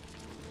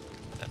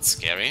 That's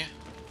scary.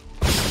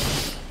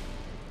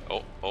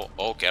 Oh, oh,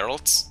 oh,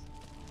 Geralt.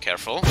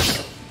 Careful.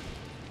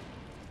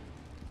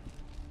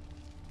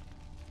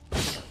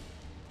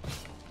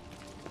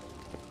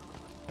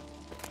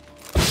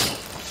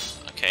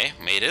 Okay,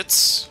 made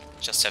it.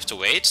 Just have to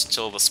wait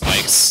till the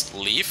spikes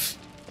leave.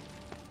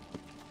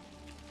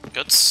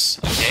 Good.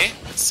 Okay,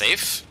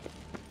 safe.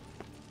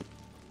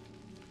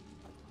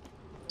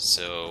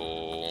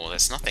 So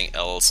there's nothing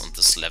else on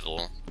this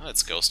level.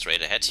 Let's go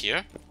straight ahead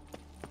here.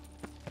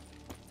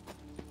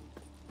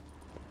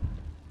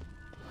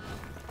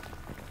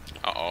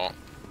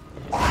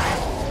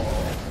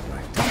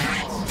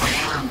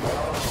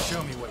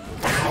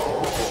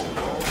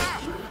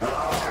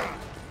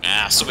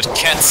 stupid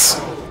cats!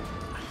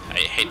 I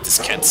hate these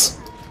cats.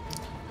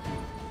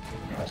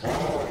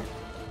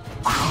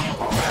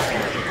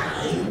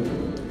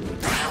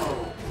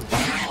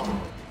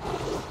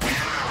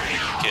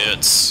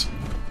 Good.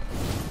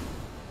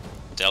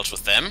 Dealt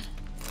with them.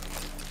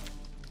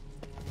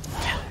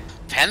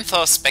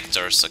 Panther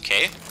Spectres,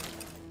 okay.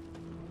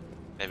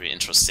 Very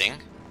interesting.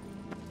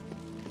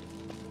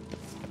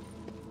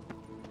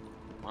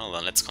 Well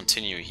then, let's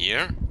continue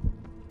here.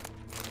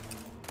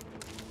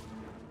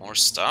 More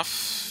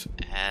stuff.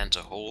 And a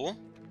hole.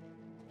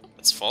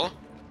 That's full.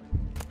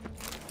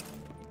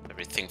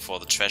 Everything for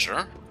the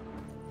treasure.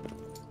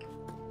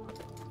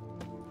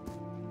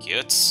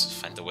 Good.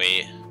 Find the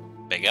way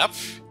back up.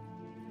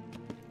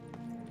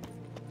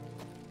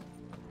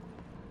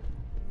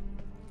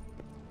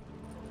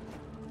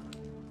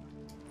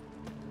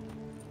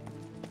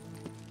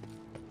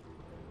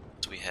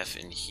 What do we have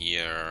in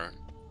here?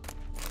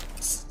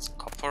 It's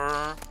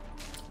copper,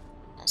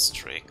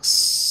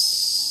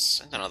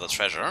 ostrix, and another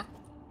treasure.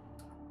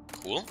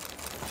 Cool.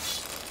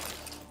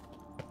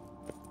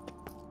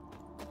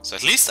 So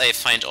at least I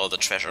find all the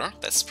treasure.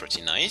 That's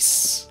pretty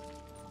nice.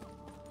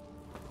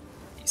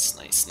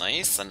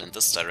 Nice. And in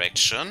this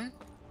direction.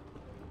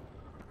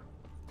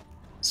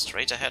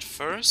 Straight ahead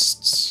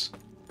first.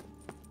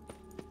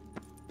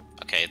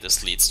 Okay,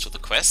 this leads to the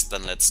quest.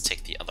 Then let's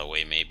take the other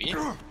way, maybe.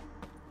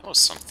 Oh,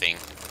 something.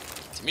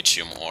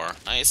 Dimitrium ore.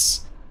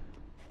 Nice.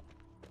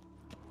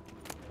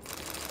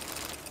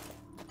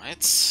 Right.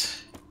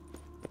 Let's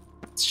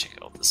check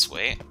out this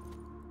way.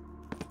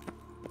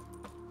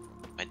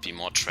 Might be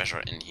more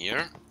treasure in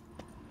here.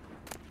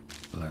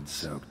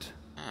 Blood-soaked.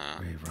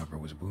 Grave robber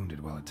was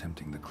wounded while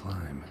attempting the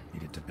climb.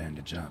 Needed to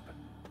bandage up.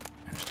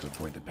 Managed to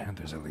avoid the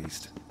panthers at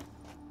least.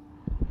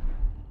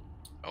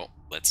 Oh,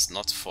 let's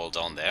not fall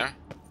down there.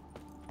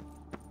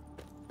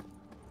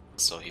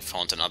 So he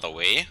found another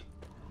way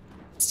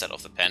instead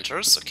of the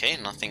panthers. Okay,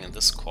 nothing in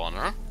this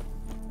corner.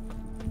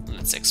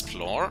 Let's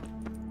explore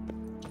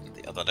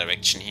the other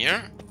direction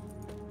here.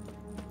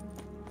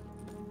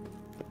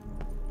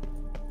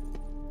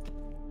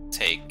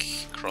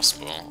 Take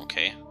crossbow,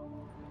 okay.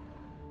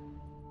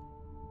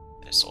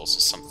 There's also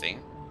something.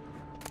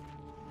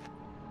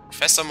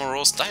 Professor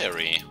Moreau's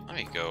diary. There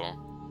we go.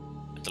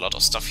 And a lot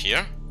of stuff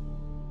here.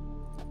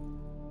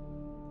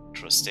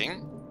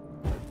 Interesting.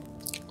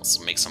 Can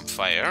also make some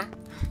fire.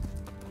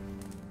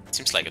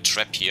 Seems like a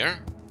trap here.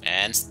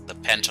 And the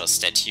panther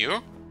statue.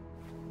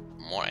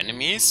 More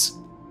enemies.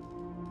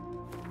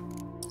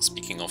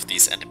 Speaking of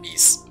these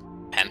enemies,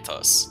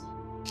 panthers.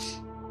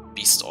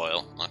 Beast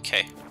oil,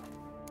 okay.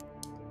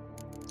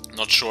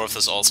 Not sure if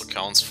this also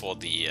counts for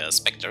the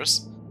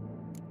specters.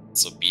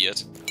 So be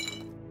it.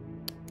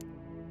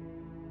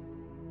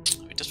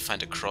 We did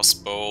find a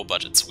crossbow,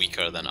 but it's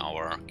weaker than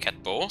our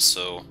cat bow,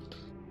 so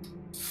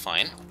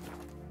fine.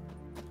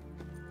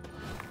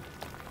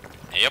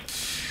 Yep.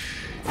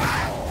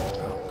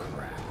 Oh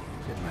crap.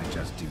 Didn't I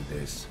just do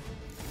this?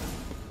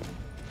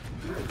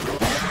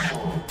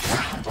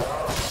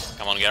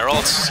 Come on,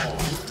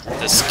 Geralt.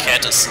 This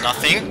cat is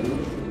nothing.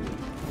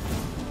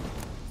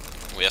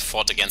 We have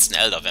fought against an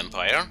elder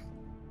vampire.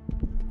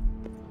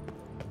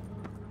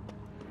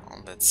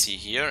 Let's see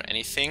here.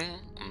 Anything?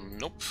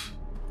 Nope.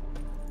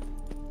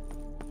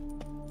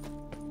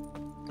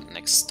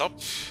 Next stop.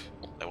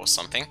 Oh, there was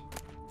something.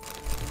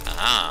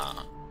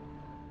 Ah.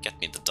 Get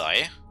me the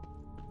die.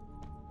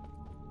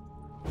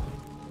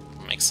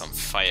 Make some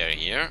fire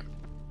here.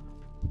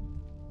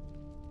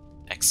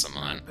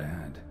 Examine. Not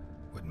bad.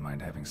 Wouldn't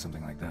mind having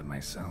something like that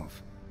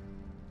myself.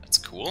 That's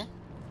cool.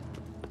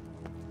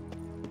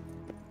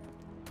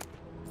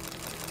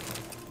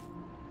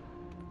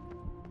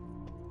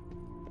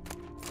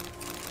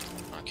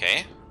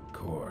 Okay.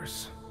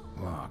 Course.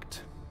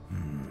 Locked.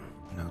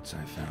 Notes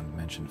I found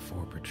mention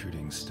 4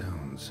 protruding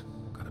stones.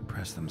 Gotta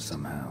press them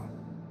somehow.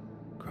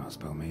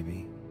 Crossbow,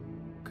 maybe?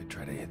 Could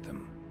try to hit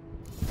them.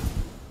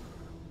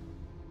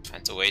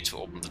 Find a way to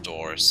open the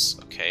doors.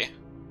 Okay.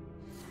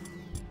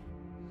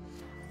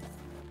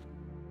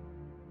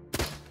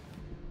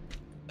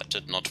 That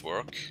did not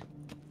work.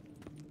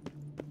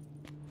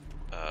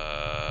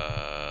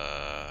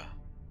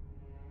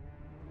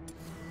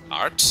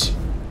 Art?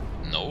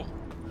 No.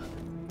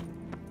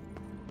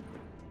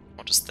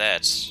 What is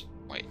that?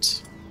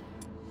 Wait.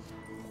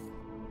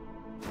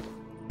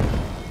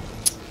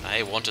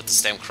 I wanted the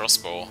stem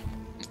crossbow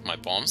with my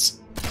bombs.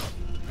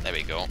 There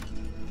we go.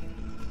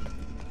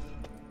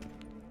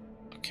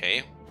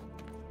 Okay.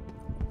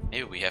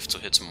 Maybe we have to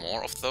hit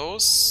more of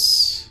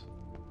those.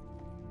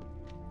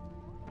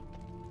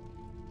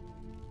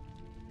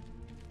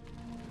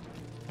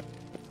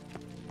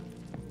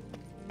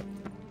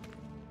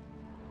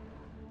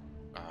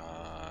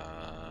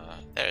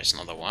 There's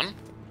another one.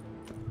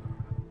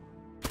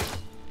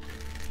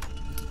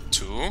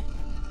 2.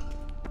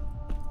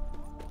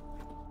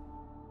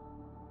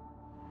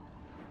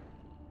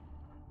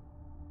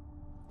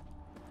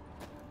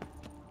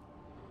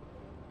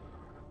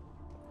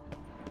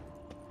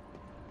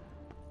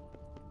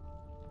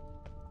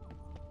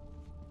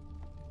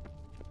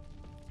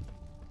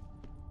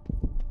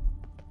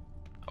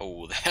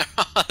 Oh, there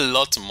are a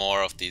lot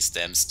more of these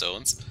damn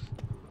stones.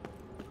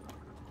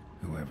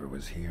 Whoever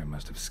was here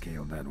must have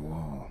scaled that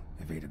wall,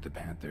 evaded the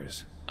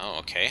panthers. Oh,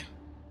 okay.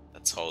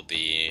 That's how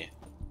the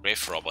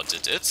grave robber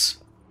did it.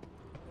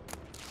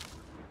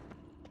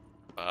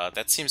 But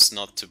that seems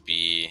not to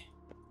be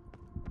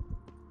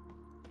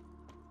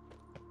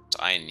what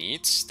I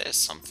need. There's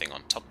something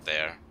on top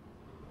there.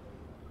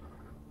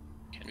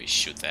 Can we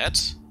shoot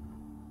that?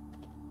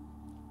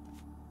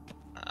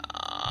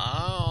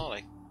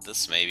 Like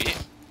this maybe.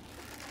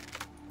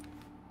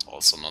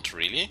 Also not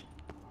really.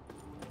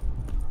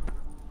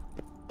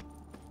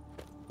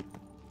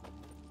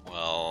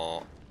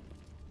 Well,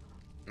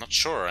 not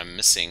sure. I'm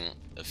missing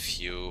a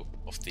few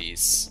of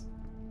these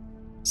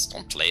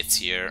stone plates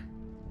here.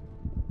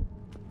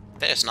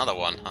 There's another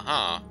one.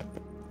 Haha.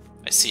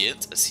 I see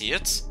it. I see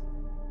it.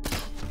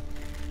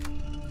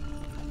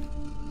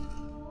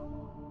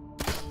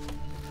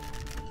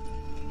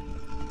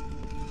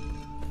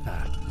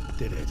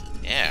 Did it.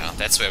 Yeah,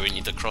 that's where we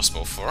need the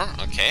crossbow for.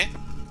 Okay.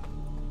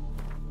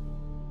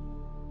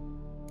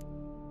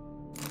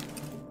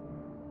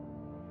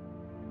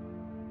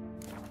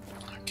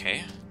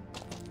 Okay.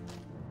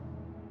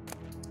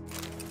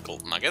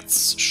 Gold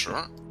nuggets,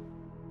 sure.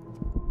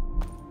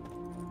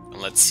 And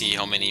let's see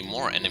how many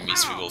more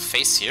enemies we will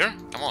face here.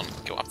 Come on,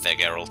 go up there,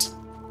 Geralt.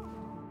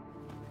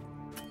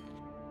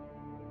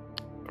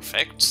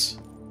 Perfect.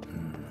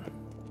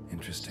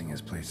 Interesting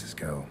as places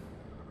go.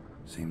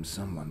 Seems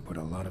someone put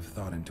a lot of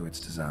thought into its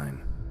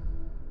design.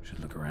 Should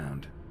look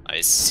around.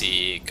 I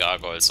see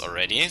gargoyles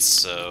already,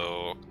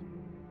 so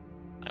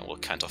I will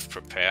kind of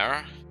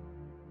prepare.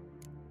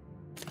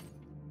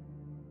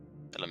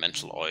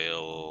 Elemental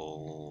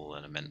oil,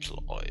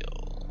 elemental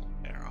oil.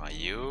 Where are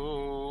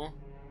you?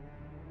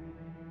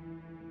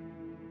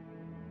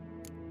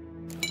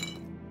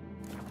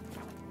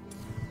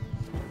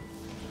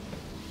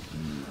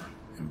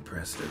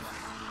 Impressive.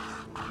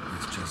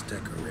 It's just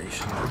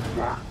decoration.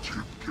 What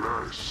you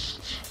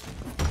guessed.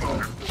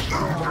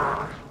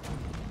 Intruder.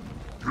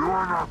 You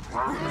are not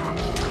welcome.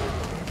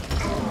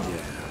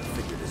 Yeah,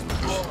 figured as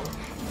much.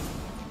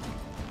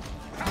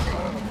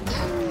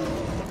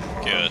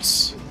 Good.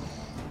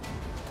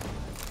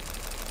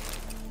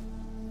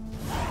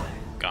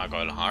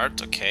 Gargoyle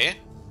heart, okay.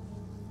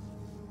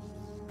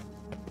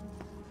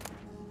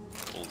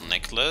 Gold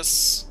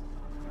necklace.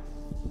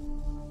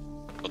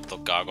 Put the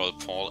gargoyle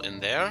paw in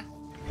there.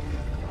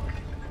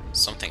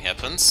 Something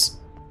happens.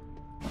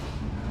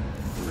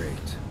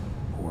 Great.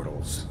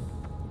 Portals.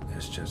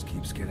 This just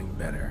keeps getting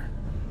better.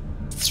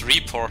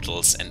 3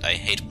 portals, and I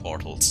hate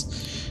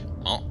portals.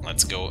 Well,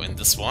 let's go in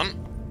this one.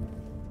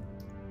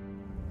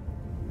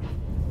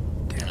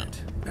 Damn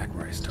it. Back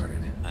where I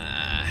started.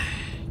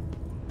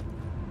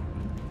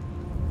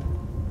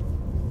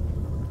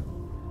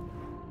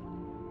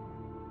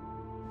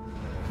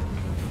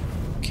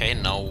 Okay,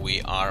 now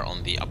we are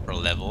on the upper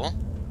level.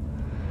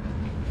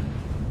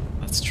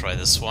 Let's try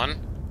this one.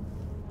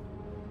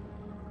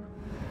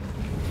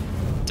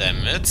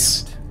 Damn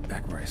it.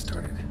 Back where I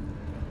started.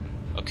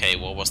 Okay,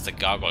 what was the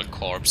gargoyle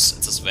corpse?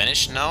 It has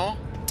vanished now?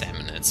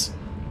 Damn it.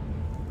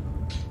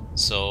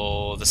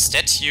 So the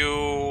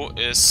statue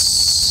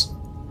is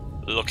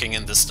looking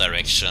in this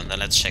direction. Then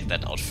let's check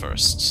that out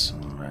first.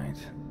 Alright.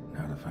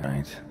 Now to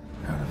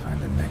find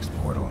the next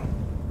portal.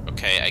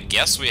 Okay, I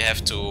guess we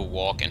have to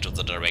walk into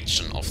the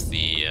direction of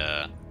the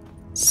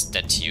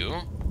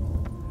statue.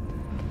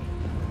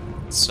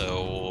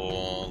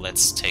 So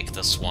let's take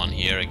this one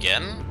here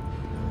again.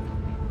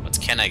 But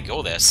can I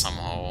go there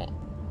somehow?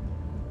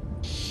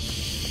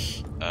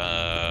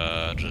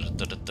 I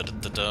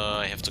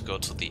have to go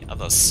to the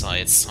other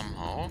side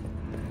somehow.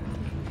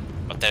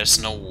 But there's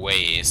no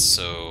way,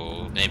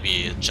 so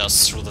maybe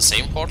just through the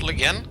same portal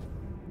again?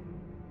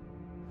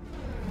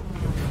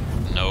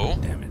 No.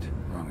 Damn it,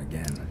 wrong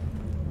again.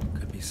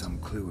 Could be some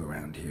clue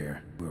around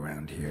here.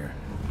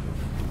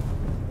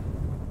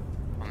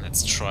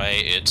 Let's try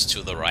it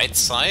to the right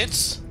side.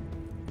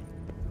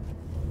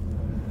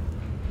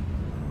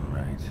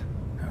 Alright,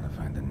 now to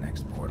find the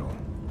next portal.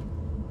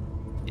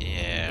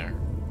 Yeah.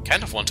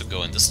 Kind of want to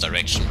go in this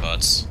direction,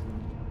 but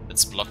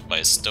it's blocked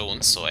by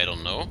stone, so I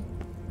don't know.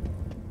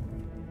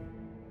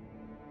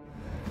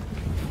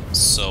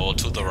 So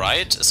to the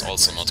right is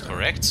also not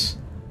correct.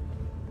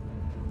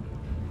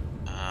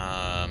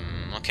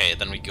 Okay,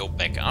 then we go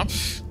back up.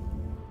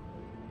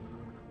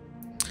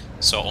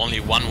 So only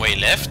one way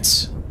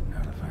left.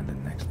 Now to find the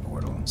next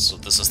portal. So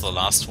this is the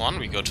last one.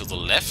 We go to the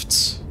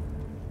left.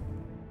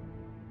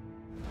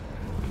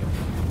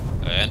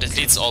 And it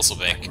leads also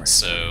back,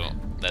 so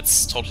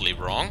that's totally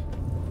wrong.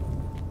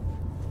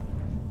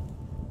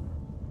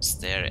 Is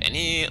there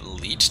any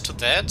lead to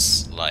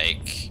that?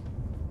 Like...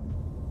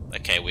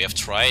 Okay, we have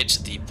tried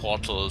the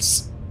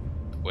portals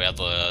where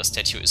the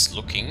statue is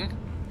looking.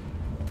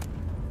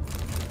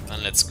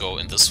 And let's go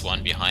in this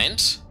one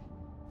behind.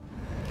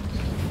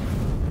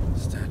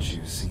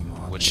 Statues seem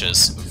oddly Which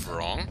is oriented,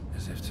 wrong.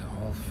 As if to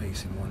all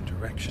face in one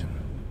direction.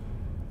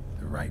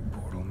 The right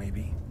portal,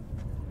 maybe?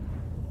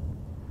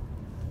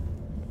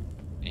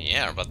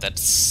 Yeah, but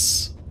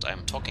that's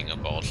I'm talking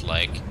about.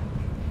 Like,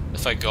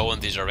 if I go in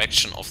the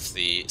direction of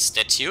the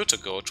statue to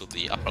go to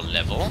the upper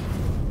level,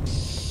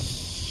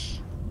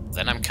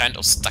 then I'm kind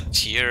of stuck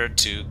here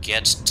to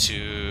get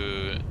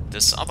to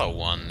this other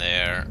one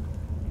there.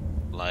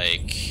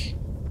 Like...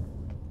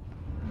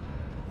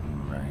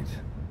 Right,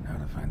 now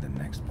to find the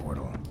next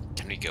portal.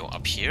 Can we go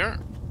up here?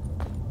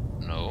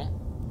 No.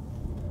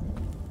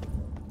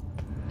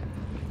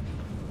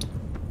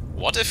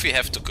 What if we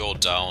have to go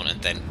down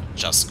and then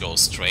just go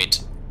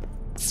straight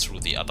through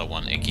the other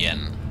one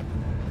again?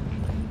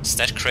 Is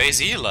that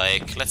crazy?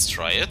 Like, let's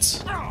try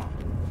it.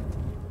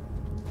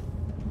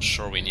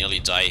 Sure, we nearly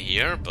die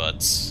here, but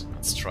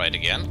let's try it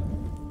again.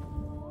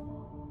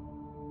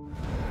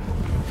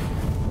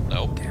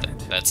 Nope,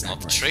 that's not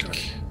the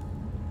trick.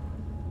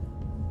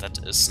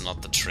 That is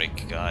not the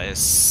trick,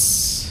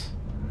 guys.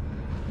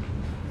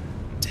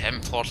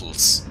 Damn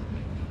portals.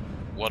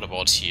 What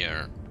about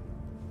here?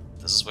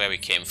 This is where we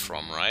came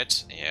from,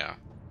 right? Yeah.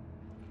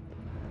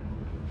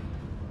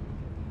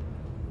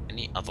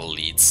 Any other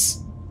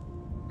leads?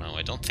 No,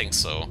 I don't think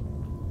so.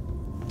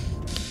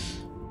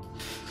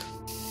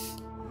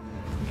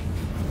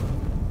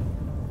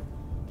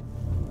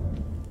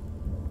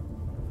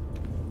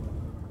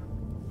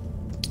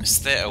 Is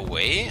there a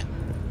way?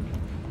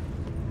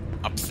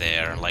 Up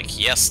there, like,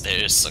 yes,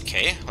 there is.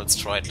 Okay, let's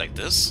try it like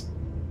this.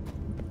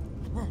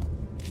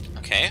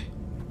 Okay.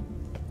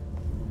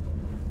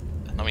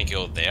 And then we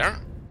go there.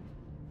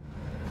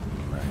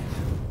 Right,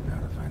 now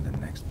to find the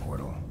next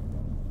portal.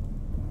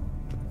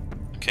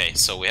 Okay,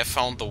 so we have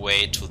found the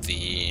way to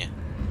the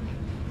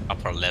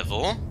upper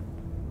level.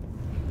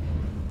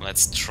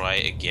 Let's try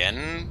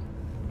again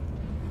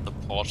the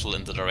portal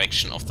in the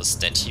direction of the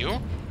statue.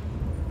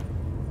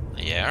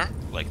 Yeah,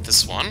 like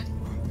this one.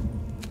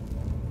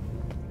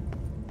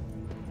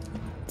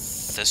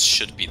 This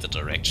should be the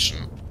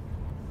direction.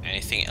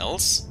 Anything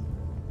else?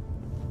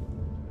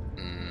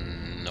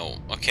 No.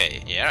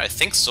 Okay, yeah, I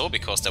think so,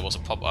 because there was a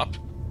pop-up.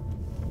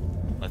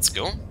 Let's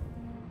go.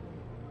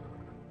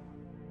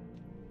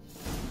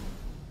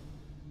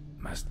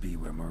 Must be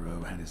where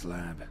Moreau had his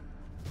lab.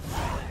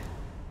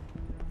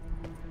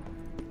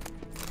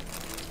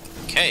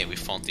 Okay, we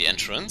found the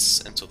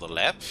entrance into the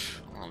lab.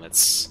 Well,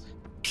 let's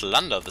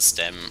plunder this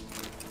damn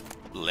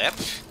lab.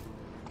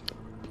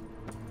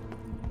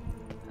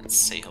 Let's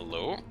say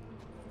hello.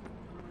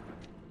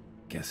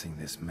 Guessing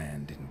this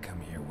man didn't come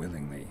here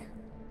willingly.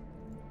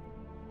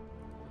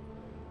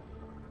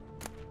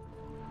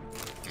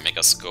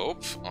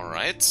 Megascope,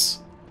 alright.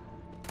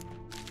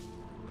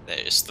 There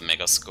is the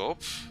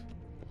megascope.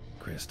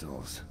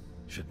 Crystals.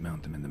 Should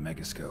mount them in the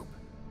megascope.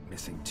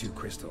 Missing 2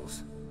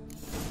 crystals.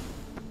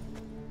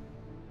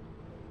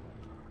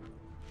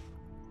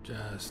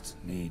 Just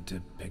need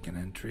to pick an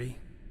entry.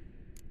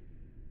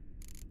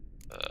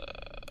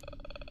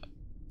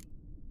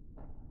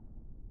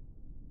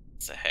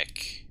 The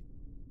heck?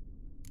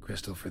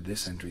 Crystal for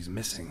this entry's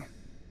missing.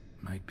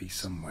 Might be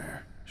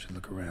somewhere. Should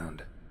look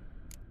around.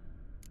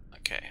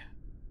 Okay.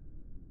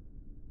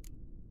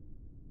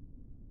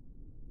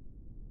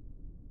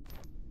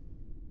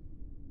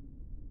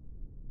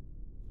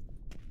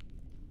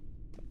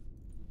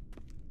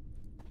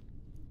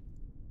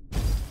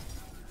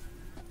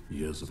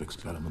 Years of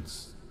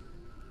experiments,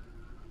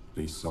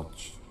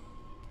 research,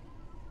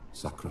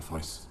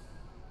 sacrifice,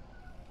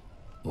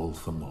 all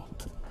for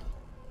naught.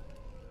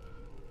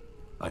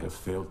 I have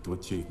failed to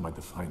achieve my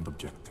defined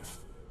objective.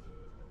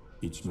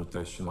 Each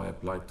mutation I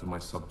applied to my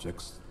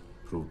subjects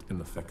proved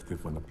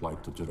ineffective when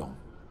applied to Jerome.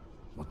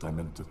 What I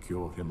meant to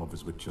cure him of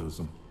his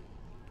witcherism,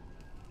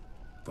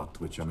 that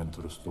which I meant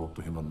to restore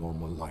to him a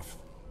normal life,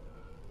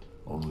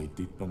 only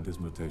deepened his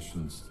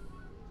mutations,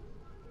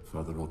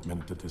 further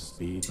augmented his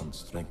speed and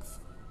strength,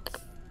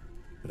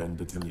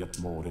 rendered him yet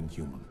more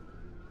inhuman.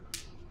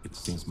 It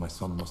seems my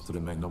son must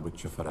remain a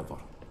witcher forever.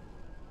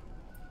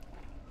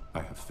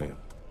 I have failed.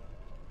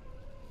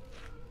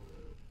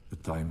 The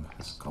time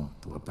has come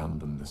to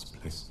abandon this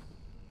place.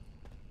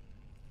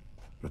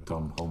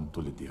 Return home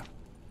to Lydia.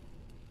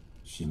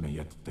 She may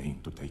yet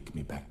deign to take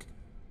me back.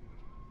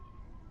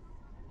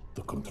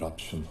 The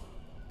contraption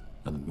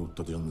and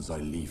mutagens I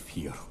leave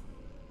here,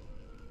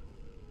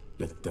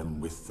 let them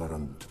wither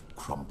and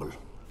crumble,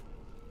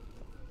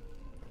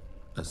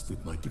 as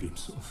did my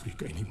dreams of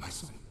regaining my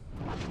son.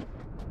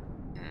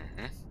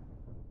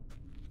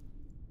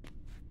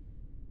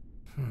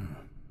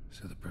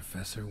 So the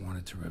professor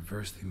wanted to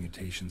reverse the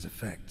mutation's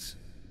effects.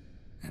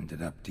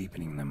 Ended up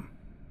deepening them.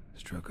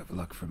 Stroke of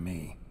luck for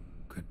me.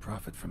 Could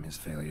profit from his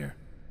failure.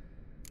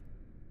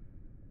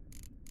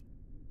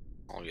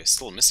 Oh, we're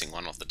still missing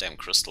one of the damn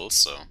crystals,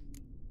 so...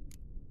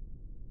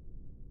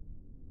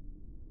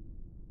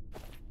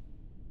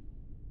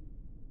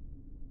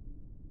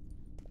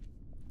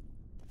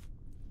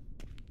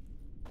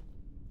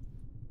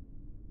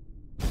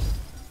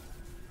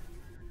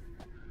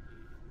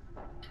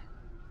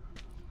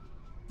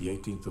 The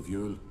 18th of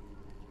Yule,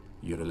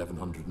 year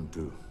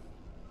 1102.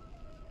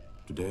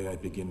 Today I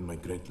begin my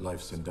great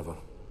life's endeavor,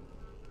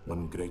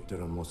 one greater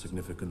and more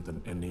significant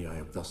than any I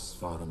have thus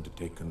far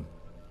undertaken.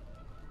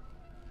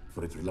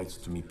 for it relates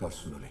to me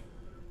personally,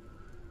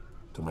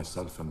 to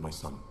myself and my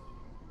son.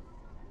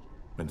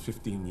 When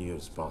 15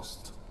 years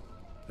passed,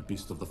 a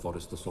beast of the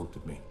forest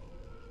assaulted me.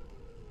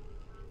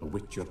 A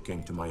witcher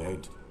came to my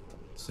aid,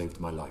 saved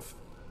my life.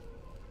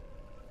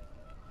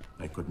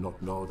 I could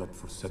not know that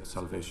for said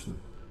salvation,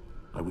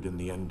 I would in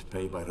the end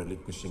pay by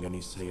relinquishing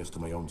any say as to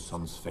my own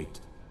son's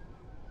fate.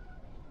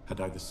 Had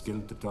I the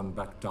skill to turn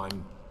back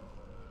time,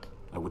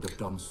 I would have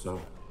done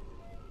so,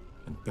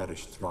 and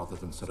perished rather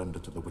than surrender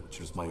to the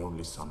Witchers my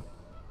only son.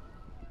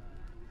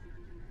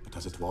 But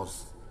as it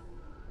was,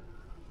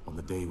 on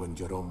the day when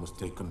Jerome was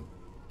taken,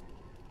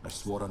 I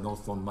swore an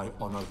oath on my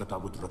honor that I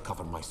would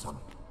recover my son.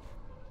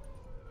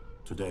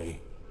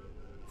 Today,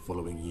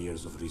 following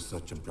years of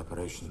research and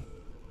preparation,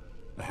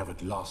 I have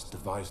at last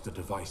devised a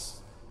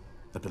device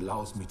that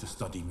allows me to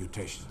study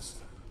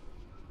mutations.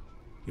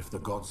 If the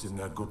gods in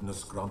their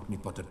goodness grant me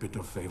but a bit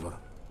of favor,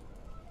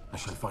 I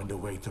shall find a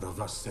way to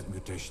reverse said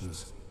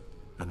mutations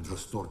and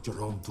restore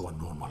Jerome to a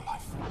normal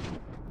life.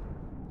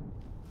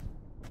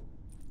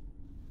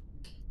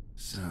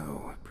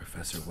 So,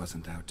 Professor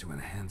wasn't out to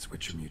enhance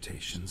Witcher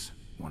mutations,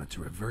 wanted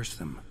to reverse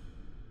them.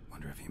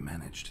 Wonder if he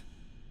managed,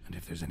 and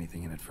if there's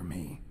anything in it for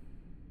me.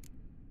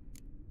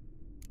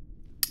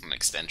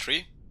 Next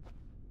entry.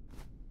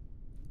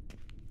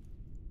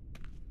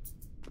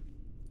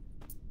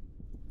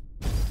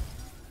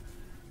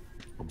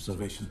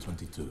 Observation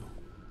 22.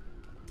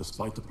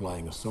 Despite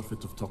applying a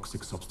surfeit of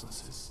toxic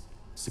substances,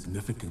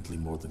 significantly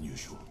more than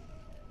usual,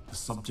 the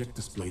subject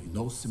displayed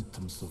no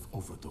symptoms of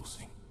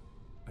overdosing.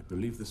 I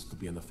believe this to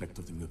be an effect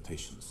of the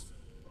mutations.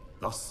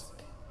 Thus,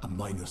 a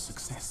minor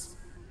success.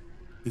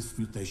 This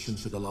mutation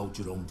should allow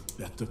Jerome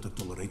better to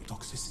tolerate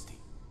toxicity.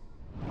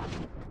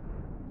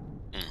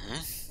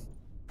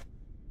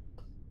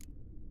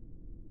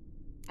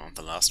 And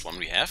the last one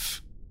we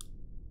have.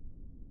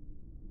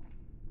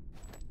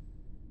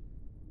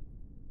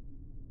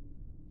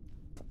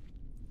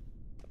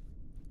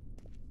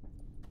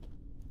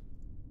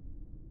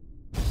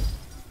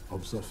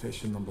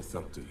 Observation number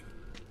 30.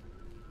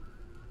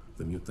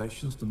 The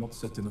mutations do not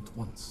set in at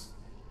once.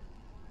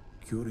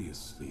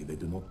 Curiously, they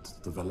do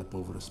not develop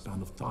over a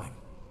span of time.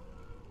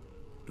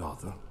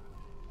 Rather,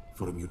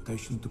 for a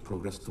mutation to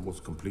progress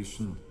towards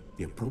completion,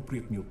 the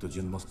appropriate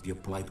mutagen must be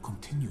applied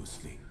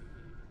continuously.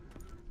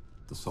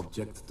 The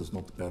subject does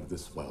not bear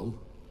this well,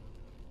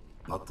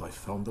 but I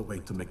found a way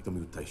to make the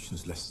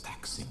mutations less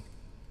taxing,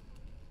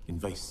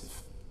 invasive.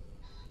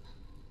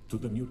 To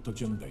the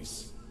mutagen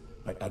base,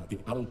 I add the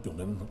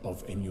albumin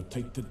of a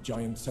mutated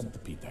giant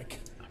centipede egg.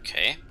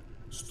 Okay.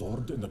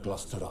 Stored in a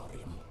glass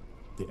terrarium,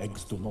 the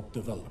eggs do not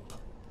develop,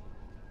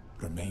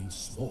 remain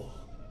small.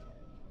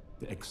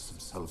 The eggs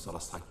themselves are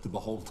a sight to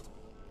behold.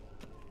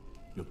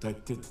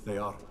 Mutated, they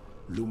are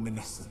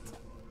luminescent,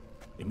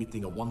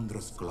 emitting a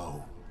wondrous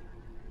glow.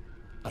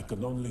 I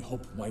can only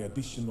hope my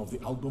addition of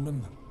the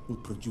albumin will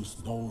produce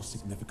no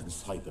significant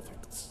side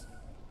effects.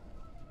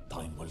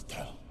 Time will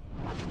tell.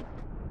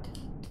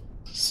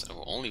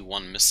 So only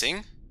one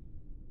missing.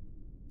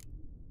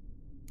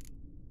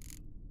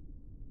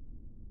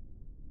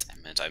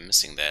 Damn it, I'm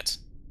missing that.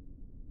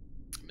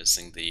 I'm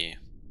missing the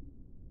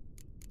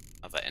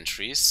other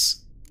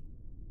entries.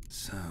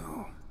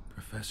 So,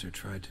 Professor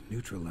tried to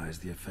neutralize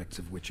the effects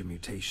of Witcher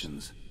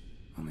mutations.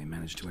 Only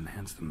managed to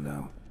enhance them,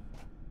 though.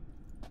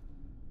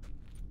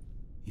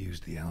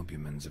 Used the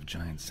albumins of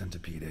giant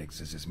centipede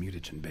eggs as his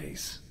mutagen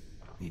base.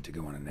 Need to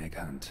go on an egg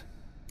hunt.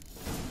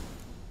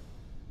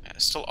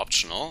 Still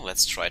optional.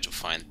 Let's try to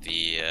find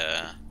the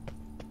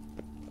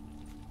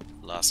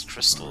last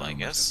crystal, I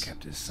guess. Must have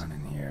kept his son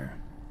in here.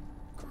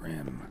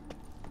 Grim.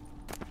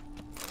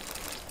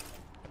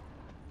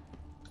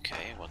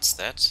 Okay, what's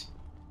that?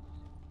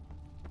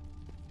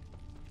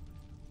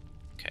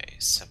 Okay,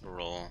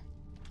 several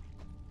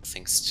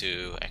things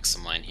to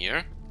examine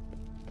here.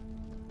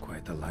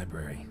 Quite the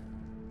library.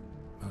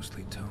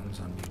 Mostly tomes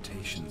on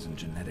mutations and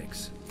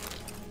genetics.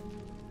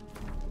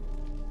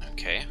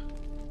 Okay.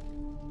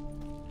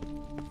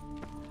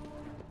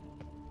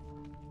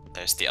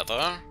 There's the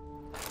other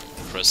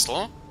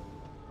crystal.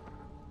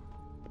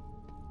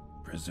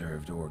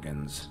 Preserved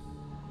organs.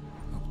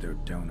 Hope their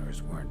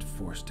donors weren't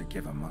forced to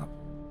give them up.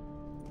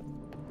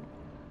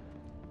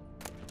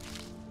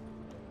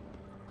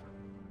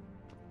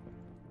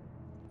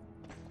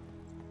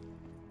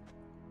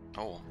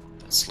 Oh,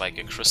 that's like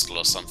a crystal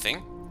or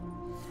something.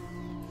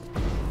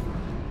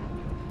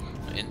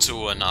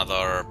 Into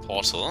another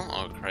portal,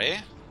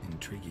 okay.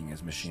 Intriguing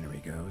as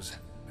machinery goes,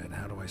 but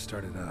how do I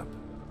start it up?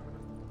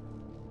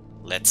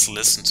 Let's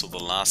listen to the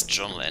last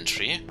journal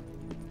entry.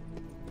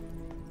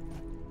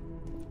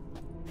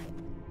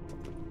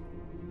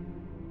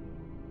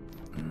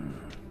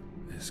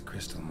 This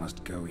crystal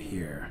must go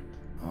here.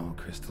 All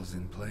crystals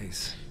in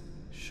place.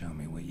 Show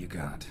me what you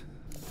got.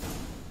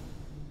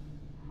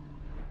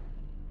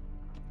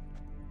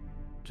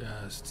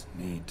 Just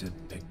need to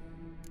pick.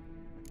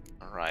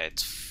 Alright,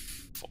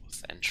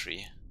 fourth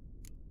entry.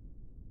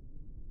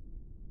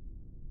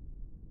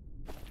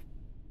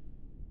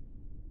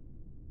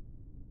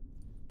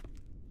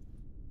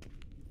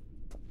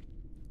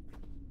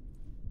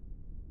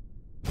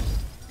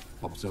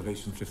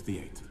 Observation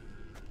 58.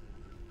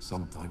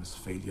 Sometimes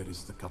failure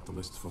is the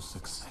catalyst for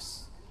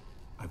success.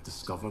 I've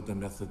discovered a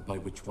method by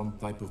which one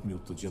type of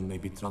mutagen may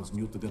be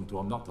transmuted into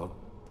another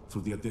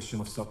through the addition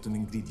of certain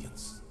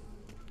ingredients.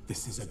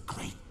 This is a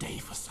great day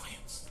for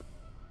science.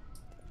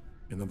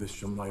 In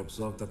addition, I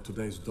observed that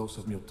today's dose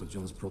of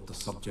mutagens brought the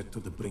subject to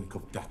the brink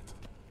of death.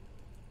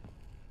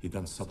 He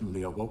then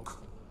suddenly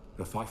awoke,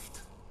 revived,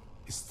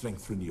 his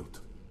strength renewed.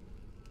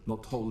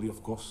 Not wholly,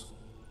 of course,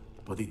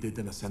 but he did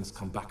in a sense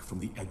come back from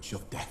the edge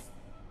of death.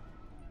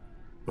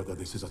 Whether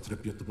this is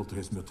attributable to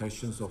his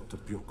mutations or to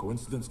pure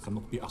coincidence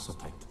cannot be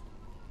ascertained.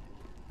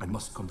 I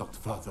must conduct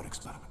further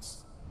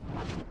experiments.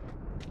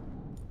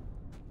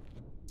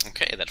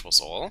 Okay, that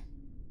was all.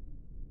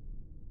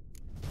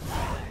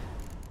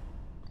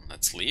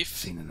 Let's leave.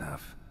 Seen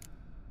enough.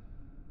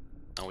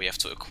 Now we have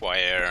to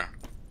acquire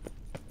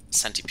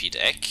centipede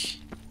egg.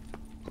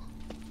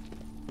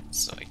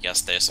 So I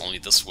guess there's only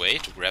this way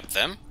to grab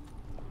them.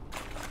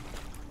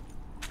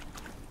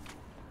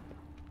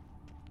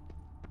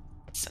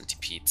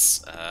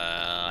 Centipedes.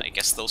 I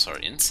guess those are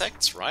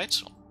insects,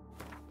 right?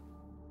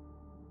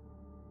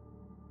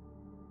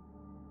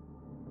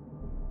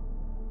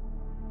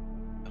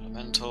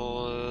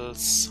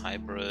 Elementals,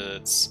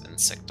 hybrids,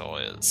 insect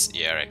oils.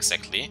 Yeah,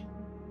 exactly.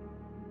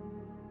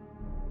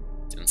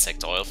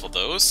 Insect oil for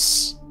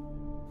those.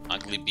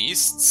 Ugly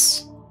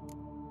beasts.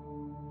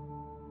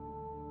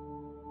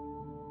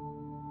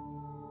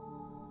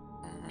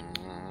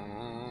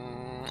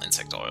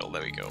 Insect oil,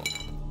 there we go.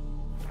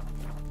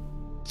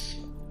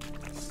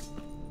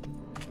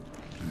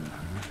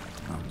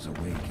 Mom's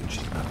awake and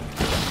she's not.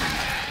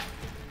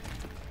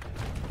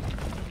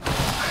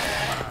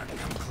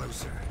 Come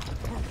closer.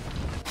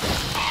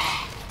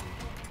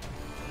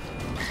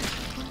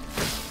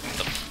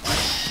 The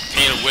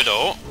Pale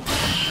Widow.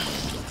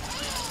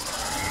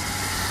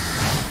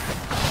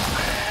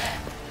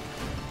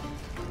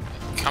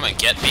 Come and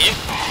get me.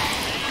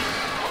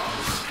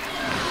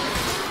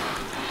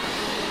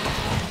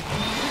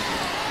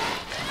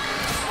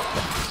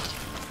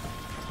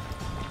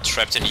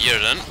 Trapped in here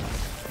then.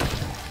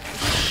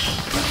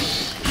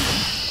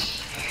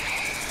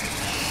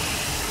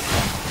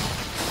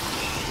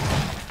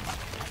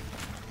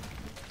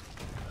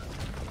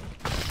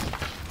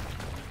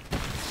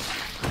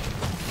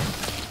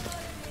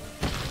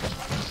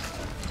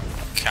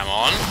 Come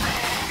on.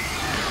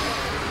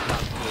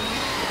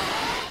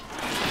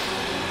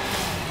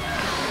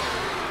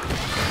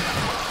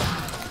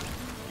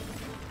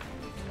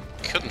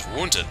 Couldn't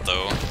wound it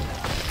though.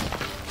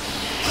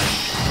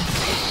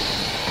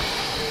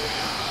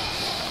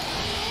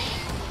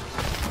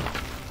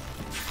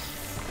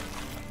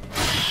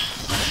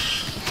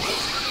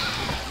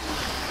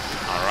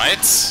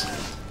 Alright.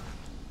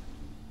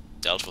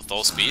 Dealt with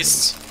those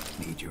beasts.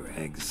 Need your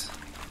eggs.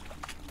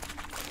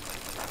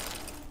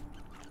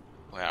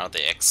 Where are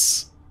the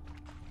eggs?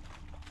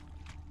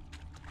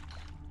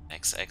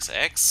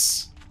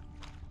 X.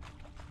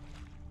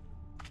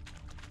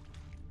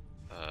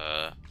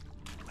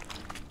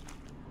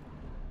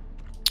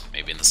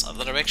 Maybe in this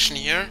other direction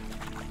here?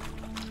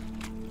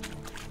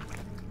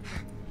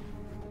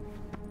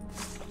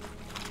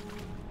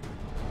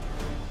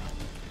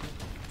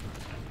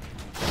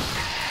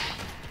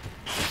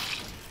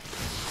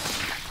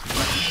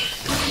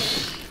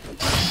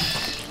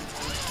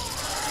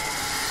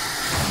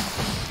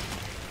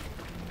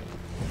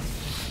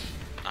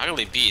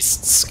 Ugly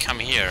beasts, come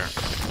here.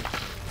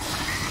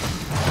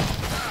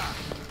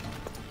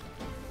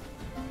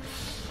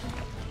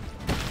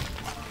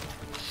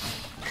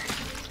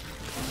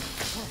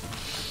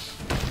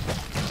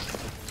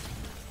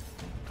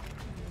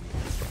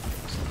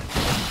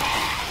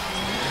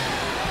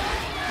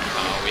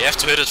 We have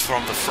to hit it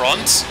from the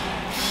front.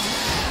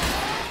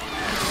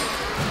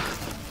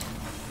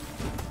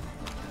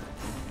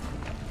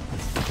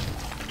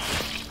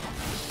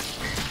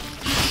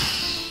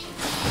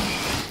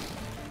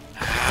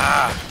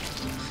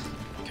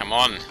 Come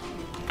on,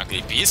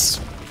 ugly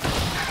beast.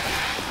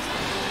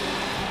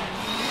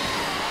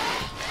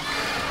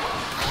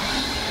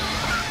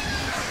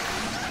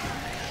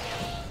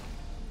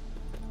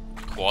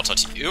 Quarter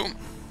to you.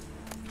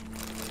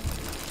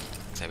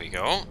 There we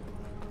go.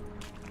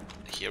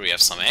 Here we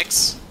have some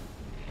eggs.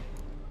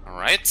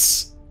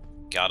 Alright,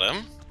 got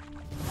him.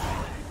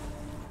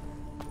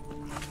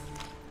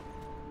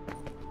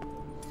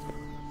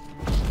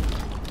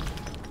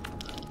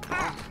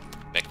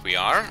 Back we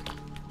are.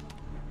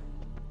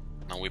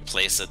 Now we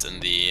place it in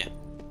the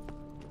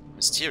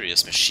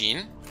mysterious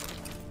machine.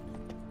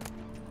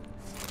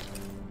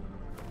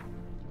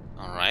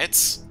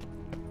 Alright.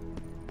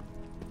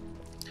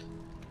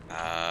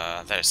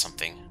 There's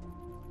something.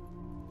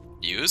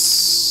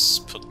 Use.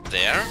 Put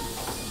there.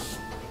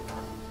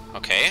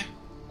 Okay.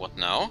 What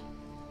now?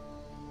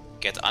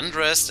 Get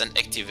undressed and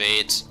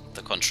activate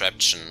the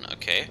contraption.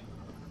 Okay.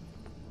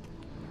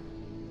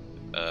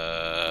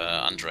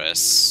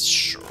 Undress.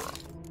 Sure.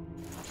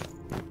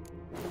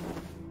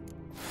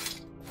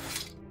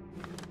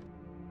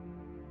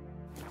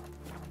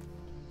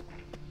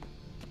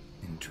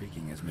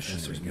 intriguing as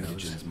Professor's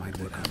mutagens might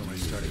look how he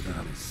started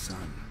on his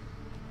son.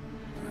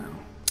 Well,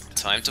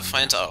 time to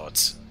find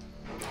out.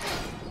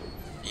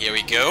 Here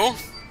we go.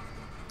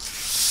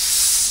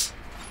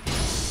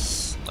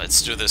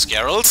 Let's do this,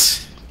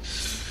 Geralt.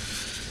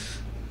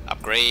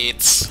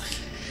 Upgrades.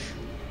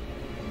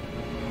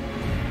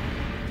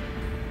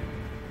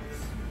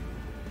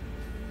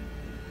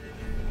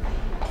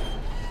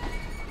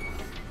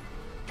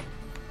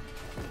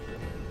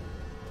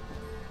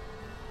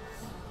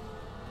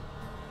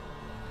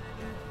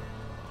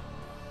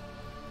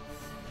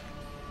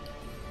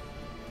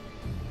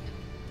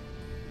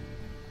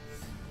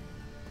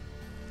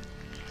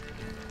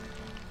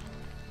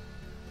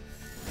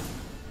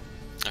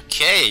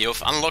 Okay,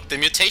 you've unlocked the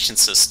mutation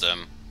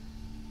system.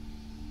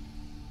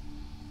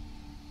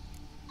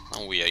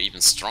 Now we are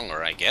even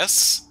stronger, I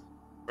guess.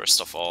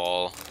 First of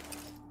all,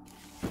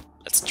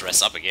 let's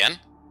dress up again.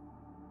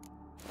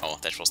 Oh,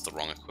 that was the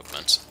wrong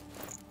equipment.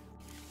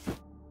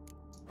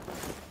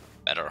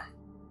 Better.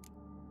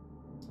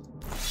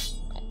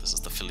 Oh, this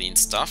is the Feline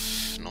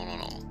stuff. No, no,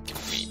 no.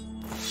 Give me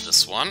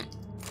this one.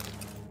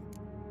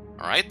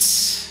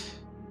 Alright.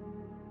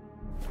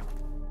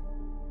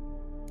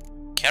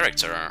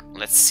 Character.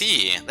 Let's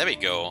see. There we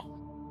go.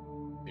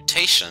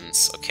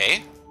 Mutations.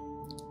 Okay.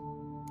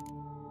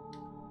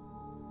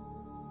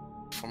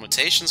 For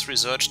mutations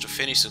research to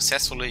finish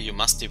successfully, you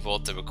must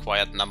devote the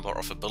required number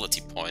of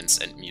ability points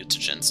and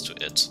mutagens to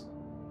it.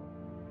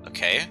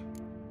 Okay.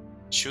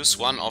 Choose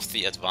one of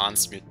the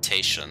advanced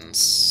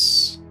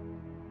mutations.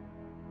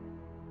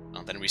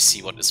 And then we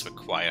see what is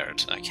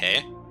required.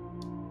 Okay.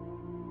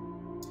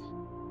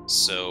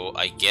 So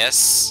I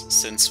guess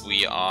since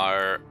we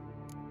are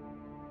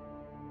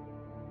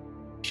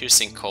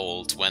piercing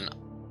cold, when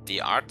the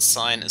art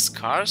sign is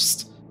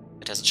cast,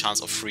 it has a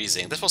chance of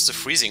freezing. This was the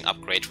freezing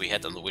upgrade we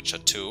had in The Witcher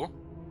 2.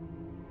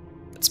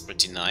 That's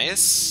pretty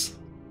nice.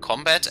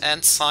 Combat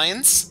and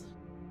signs.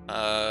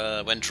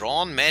 When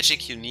drawn,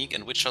 magic, unique,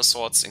 and Witcher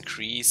swords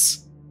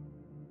increase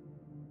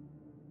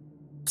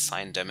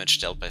sign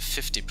damage dealt by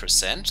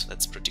 50%.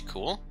 That's pretty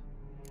cool.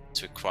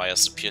 It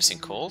requires the piercing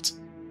cold.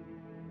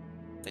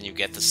 Then you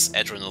get this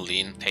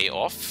adrenaline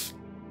payoff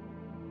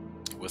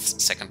with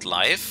second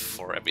life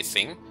for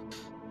everything.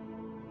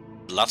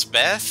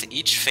 Bloodbath.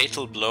 Each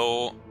fatal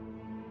blow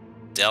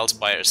dealt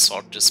by a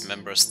sword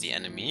dismembers the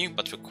enemy,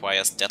 but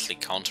requires deadly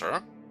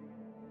counter.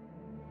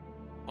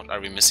 What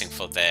are we missing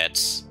for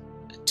that?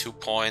 2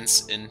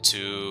 points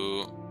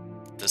into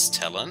this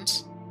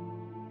talent.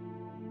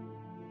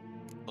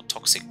 So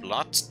toxic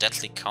blood,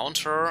 deadly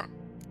counter,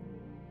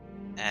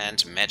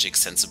 and magic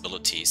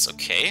sensibilities.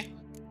 Okay.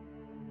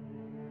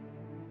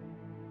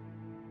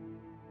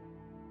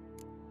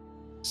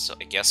 So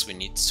I guess we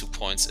need 2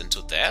 points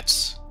into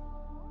that.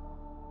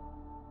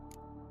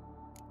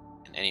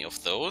 In any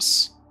of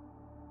those.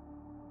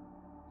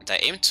 And I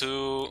aim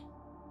to...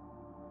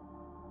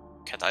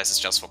 Cat Eyes is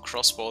just for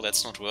crossbow,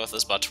 that's not worth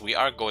it, but we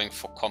are going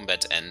for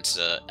combat and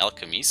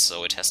alchemy,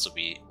 so it has to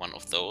be one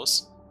of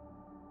those.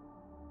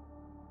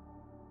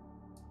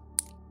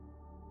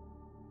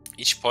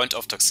 Each point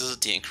of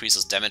toxicity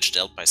increases damage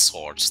dealt by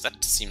swords.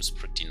 That seems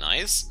pretty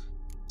nice.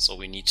 So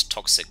we need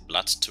toxic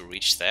blood to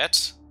reach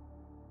that.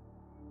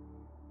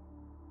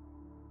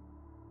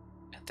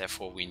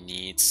 Therefore we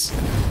need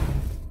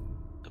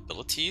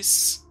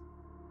abilities.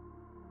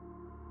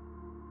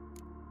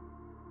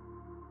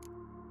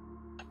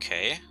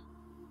 Okay.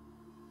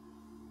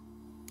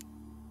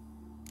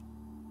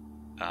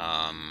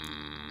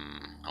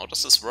 How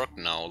does this work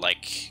now?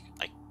 Like,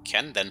 I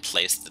can then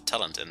place the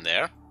talent in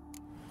there.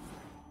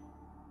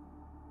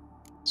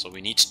 So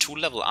we need 2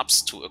 level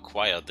ups to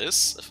acquire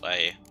this, if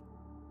I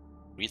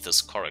read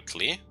this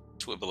correctly.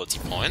 2 ability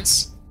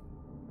points.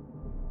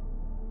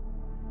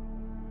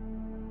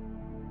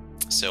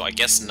 So I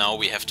guess now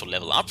we have to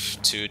level up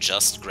to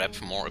just grab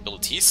more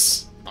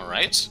abilities.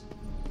 Alright.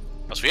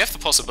 But we have the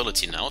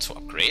possibility now to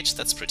upgrade,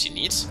 that's pretty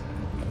neat.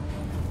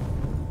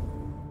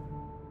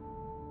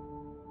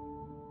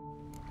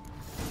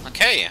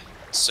 Okay,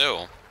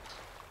 so...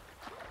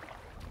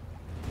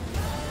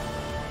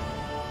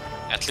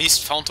 at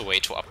least found a way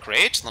to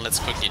upgrade. Now let's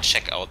quickly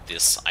check out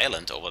this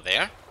island over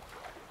there.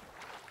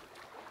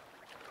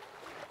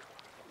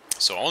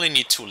 So I only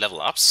need 2 level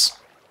ups.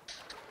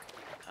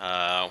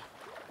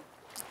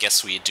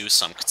 Guess we do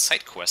some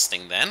side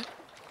questing then.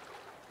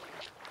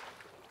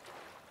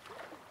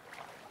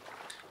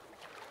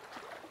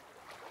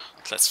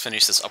 Let's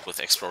finish this up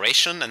with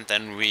exploration and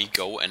then we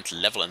go and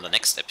level in the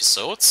next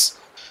episodes.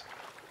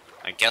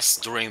 I guess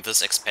during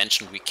this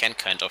expansion we can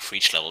kind of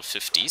reach level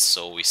 50,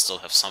 so we still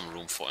have some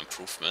room for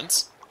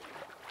improvements,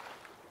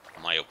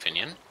 in my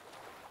opinion.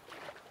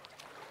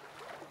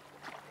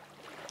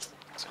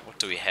 So what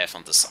do we have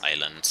on this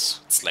island?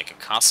 It's like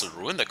a castle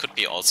ruin. There could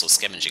be also a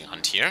scavenging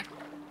hunt here.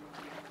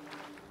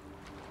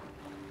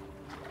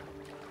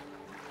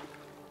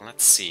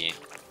 Let's see.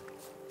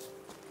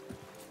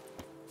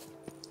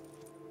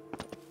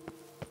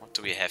 What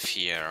do we have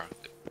here?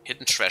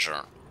 Hidden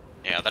treasure.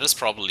 Yeah, that is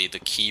probably the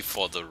key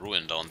for the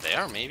ruin down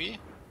there, maybe?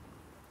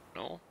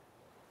 No?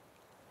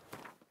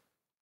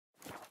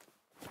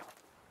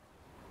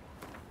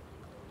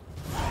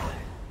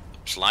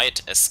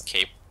 Applied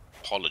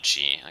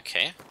escapology.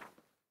 Okay.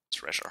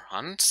 Treasure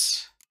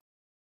hunt.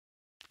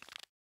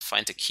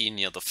 Find the key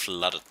near the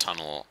flooded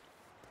tunnel.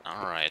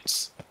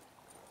 Alright.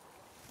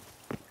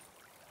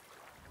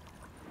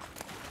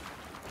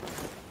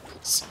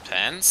 Some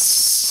pants.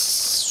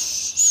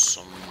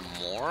 Some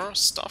more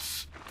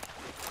stuff.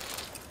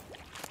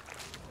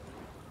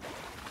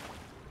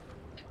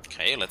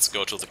 Okay, let's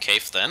go to the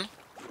cave then.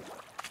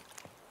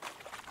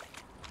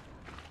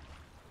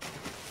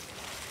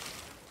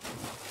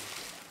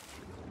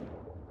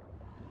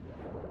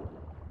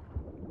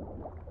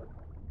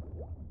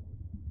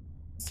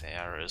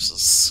 There is a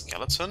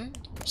skeleton.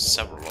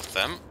 Several of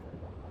them.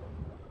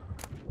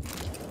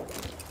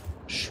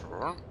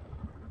 Sure.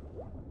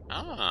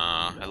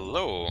 Ah,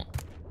 hello.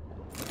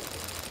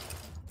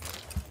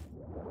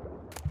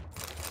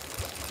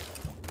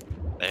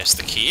 There's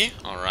the key,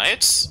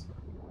 alright.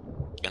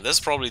 And this is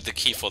probably the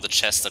key for the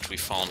chest that we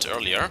found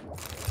earlier.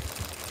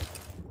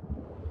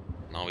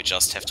 Now we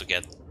just have to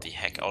get the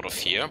heck out of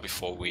here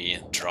before we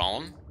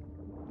drown.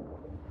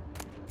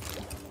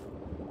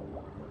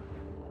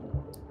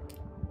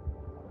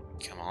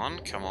 Come on,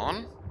 come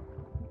on.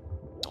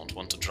 Don't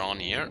want to drown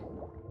here.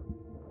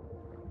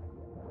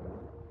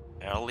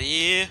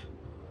 Ellie.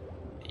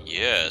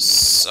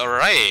 Yes,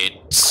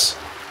 alright.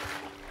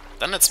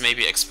 Then let's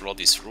maybe explore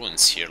these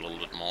ruins here a little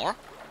bit more.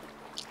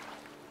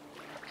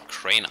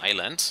 Crane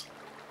Island.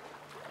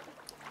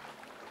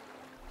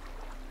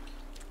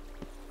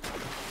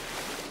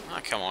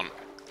 Ah, come on.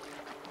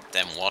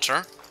 Damn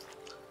water.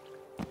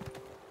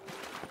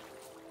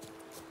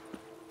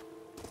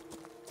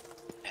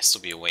 Has to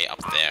be a way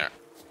up there.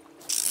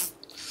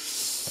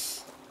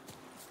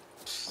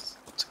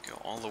 To go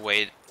all the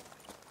way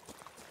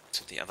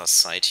to the other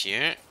side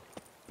here.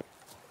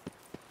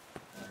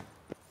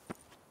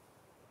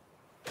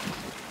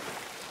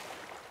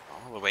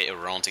 All the way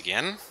around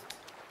again.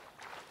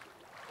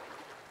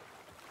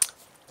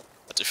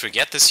 But if we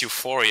get this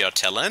Euphoria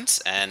talent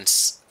and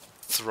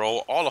throw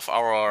all of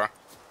our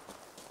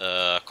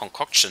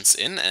concoctions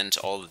in and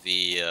all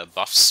the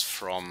buffs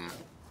from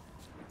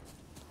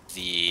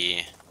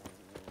the...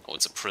 Oh,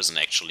 it's a prison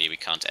actually, we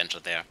can't enter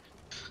there.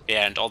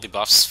 Yeah, and all the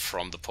buffs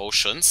from the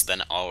potions,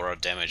 then our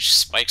damage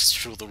spikes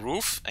through the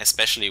roof,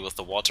 especially with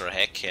the water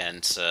hack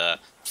and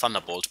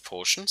thunderbolt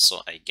potion,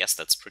 so I guess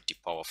that's pretty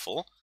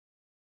powerful.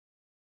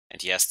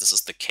 And yes, this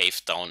is the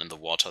cave down in the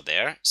water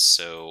there,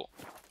 so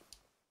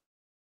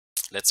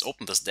let's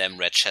open this damn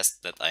red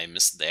chest that I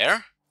missed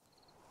there.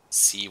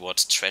 See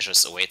what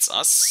treasures awaits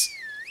us.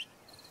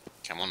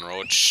 Come on,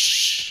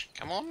 Roach.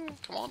 Come on,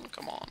 come on,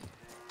 come on.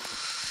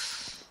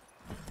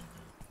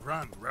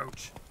 Run,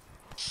 Roach.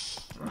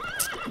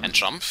 And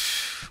jump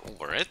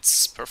over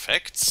it.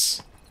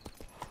 Perfect.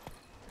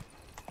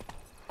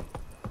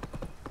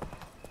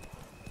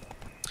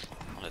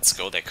 Let's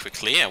go there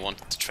quickly. I want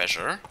the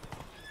treasure.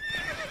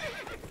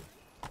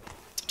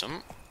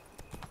 Ta-dum.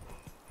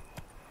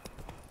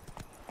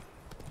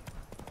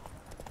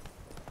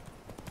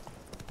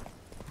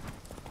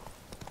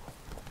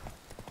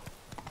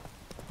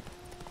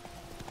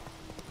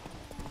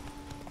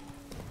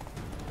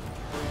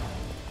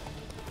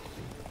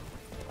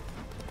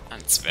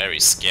 It's very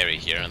scary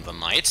here in the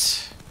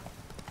night.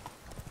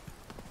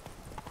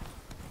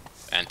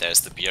 And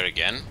there's the beer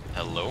again.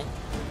 Hello.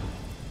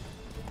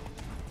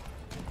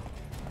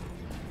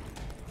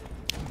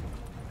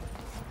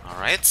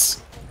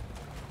 Alright.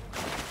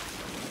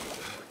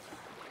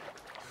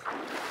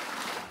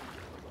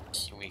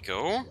 Here we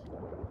go.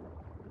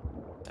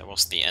 That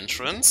was the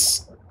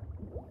entrance.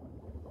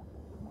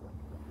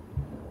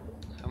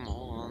 Come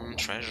on,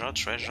 treasure,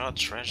 treasure,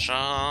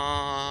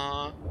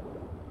 treasure.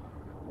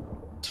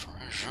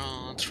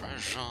 Treasure,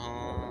 treasure.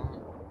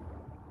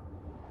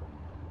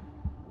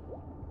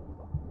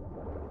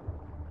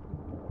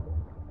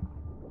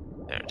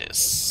 There it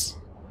is.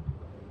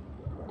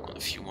 A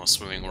few more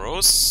swimming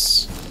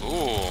rows.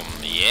 Boom,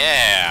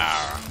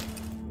 yeah!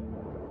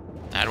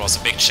 That was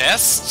a big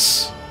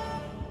chest.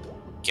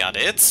 Got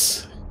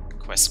it.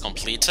 Quest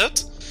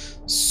completed.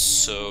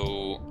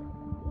 So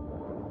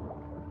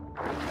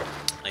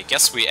I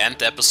guess we end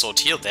the episode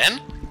here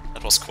then.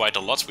 That was quite a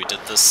lot we did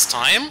this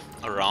time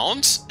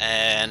around,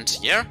 and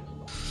yeah,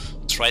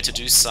 try to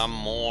do some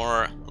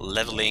more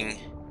leveling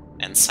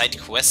and side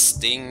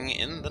questing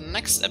in the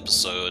next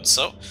episode.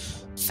 So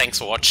thanks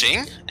for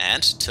watching,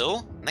 and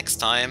till next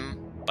time,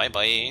 bye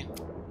bye.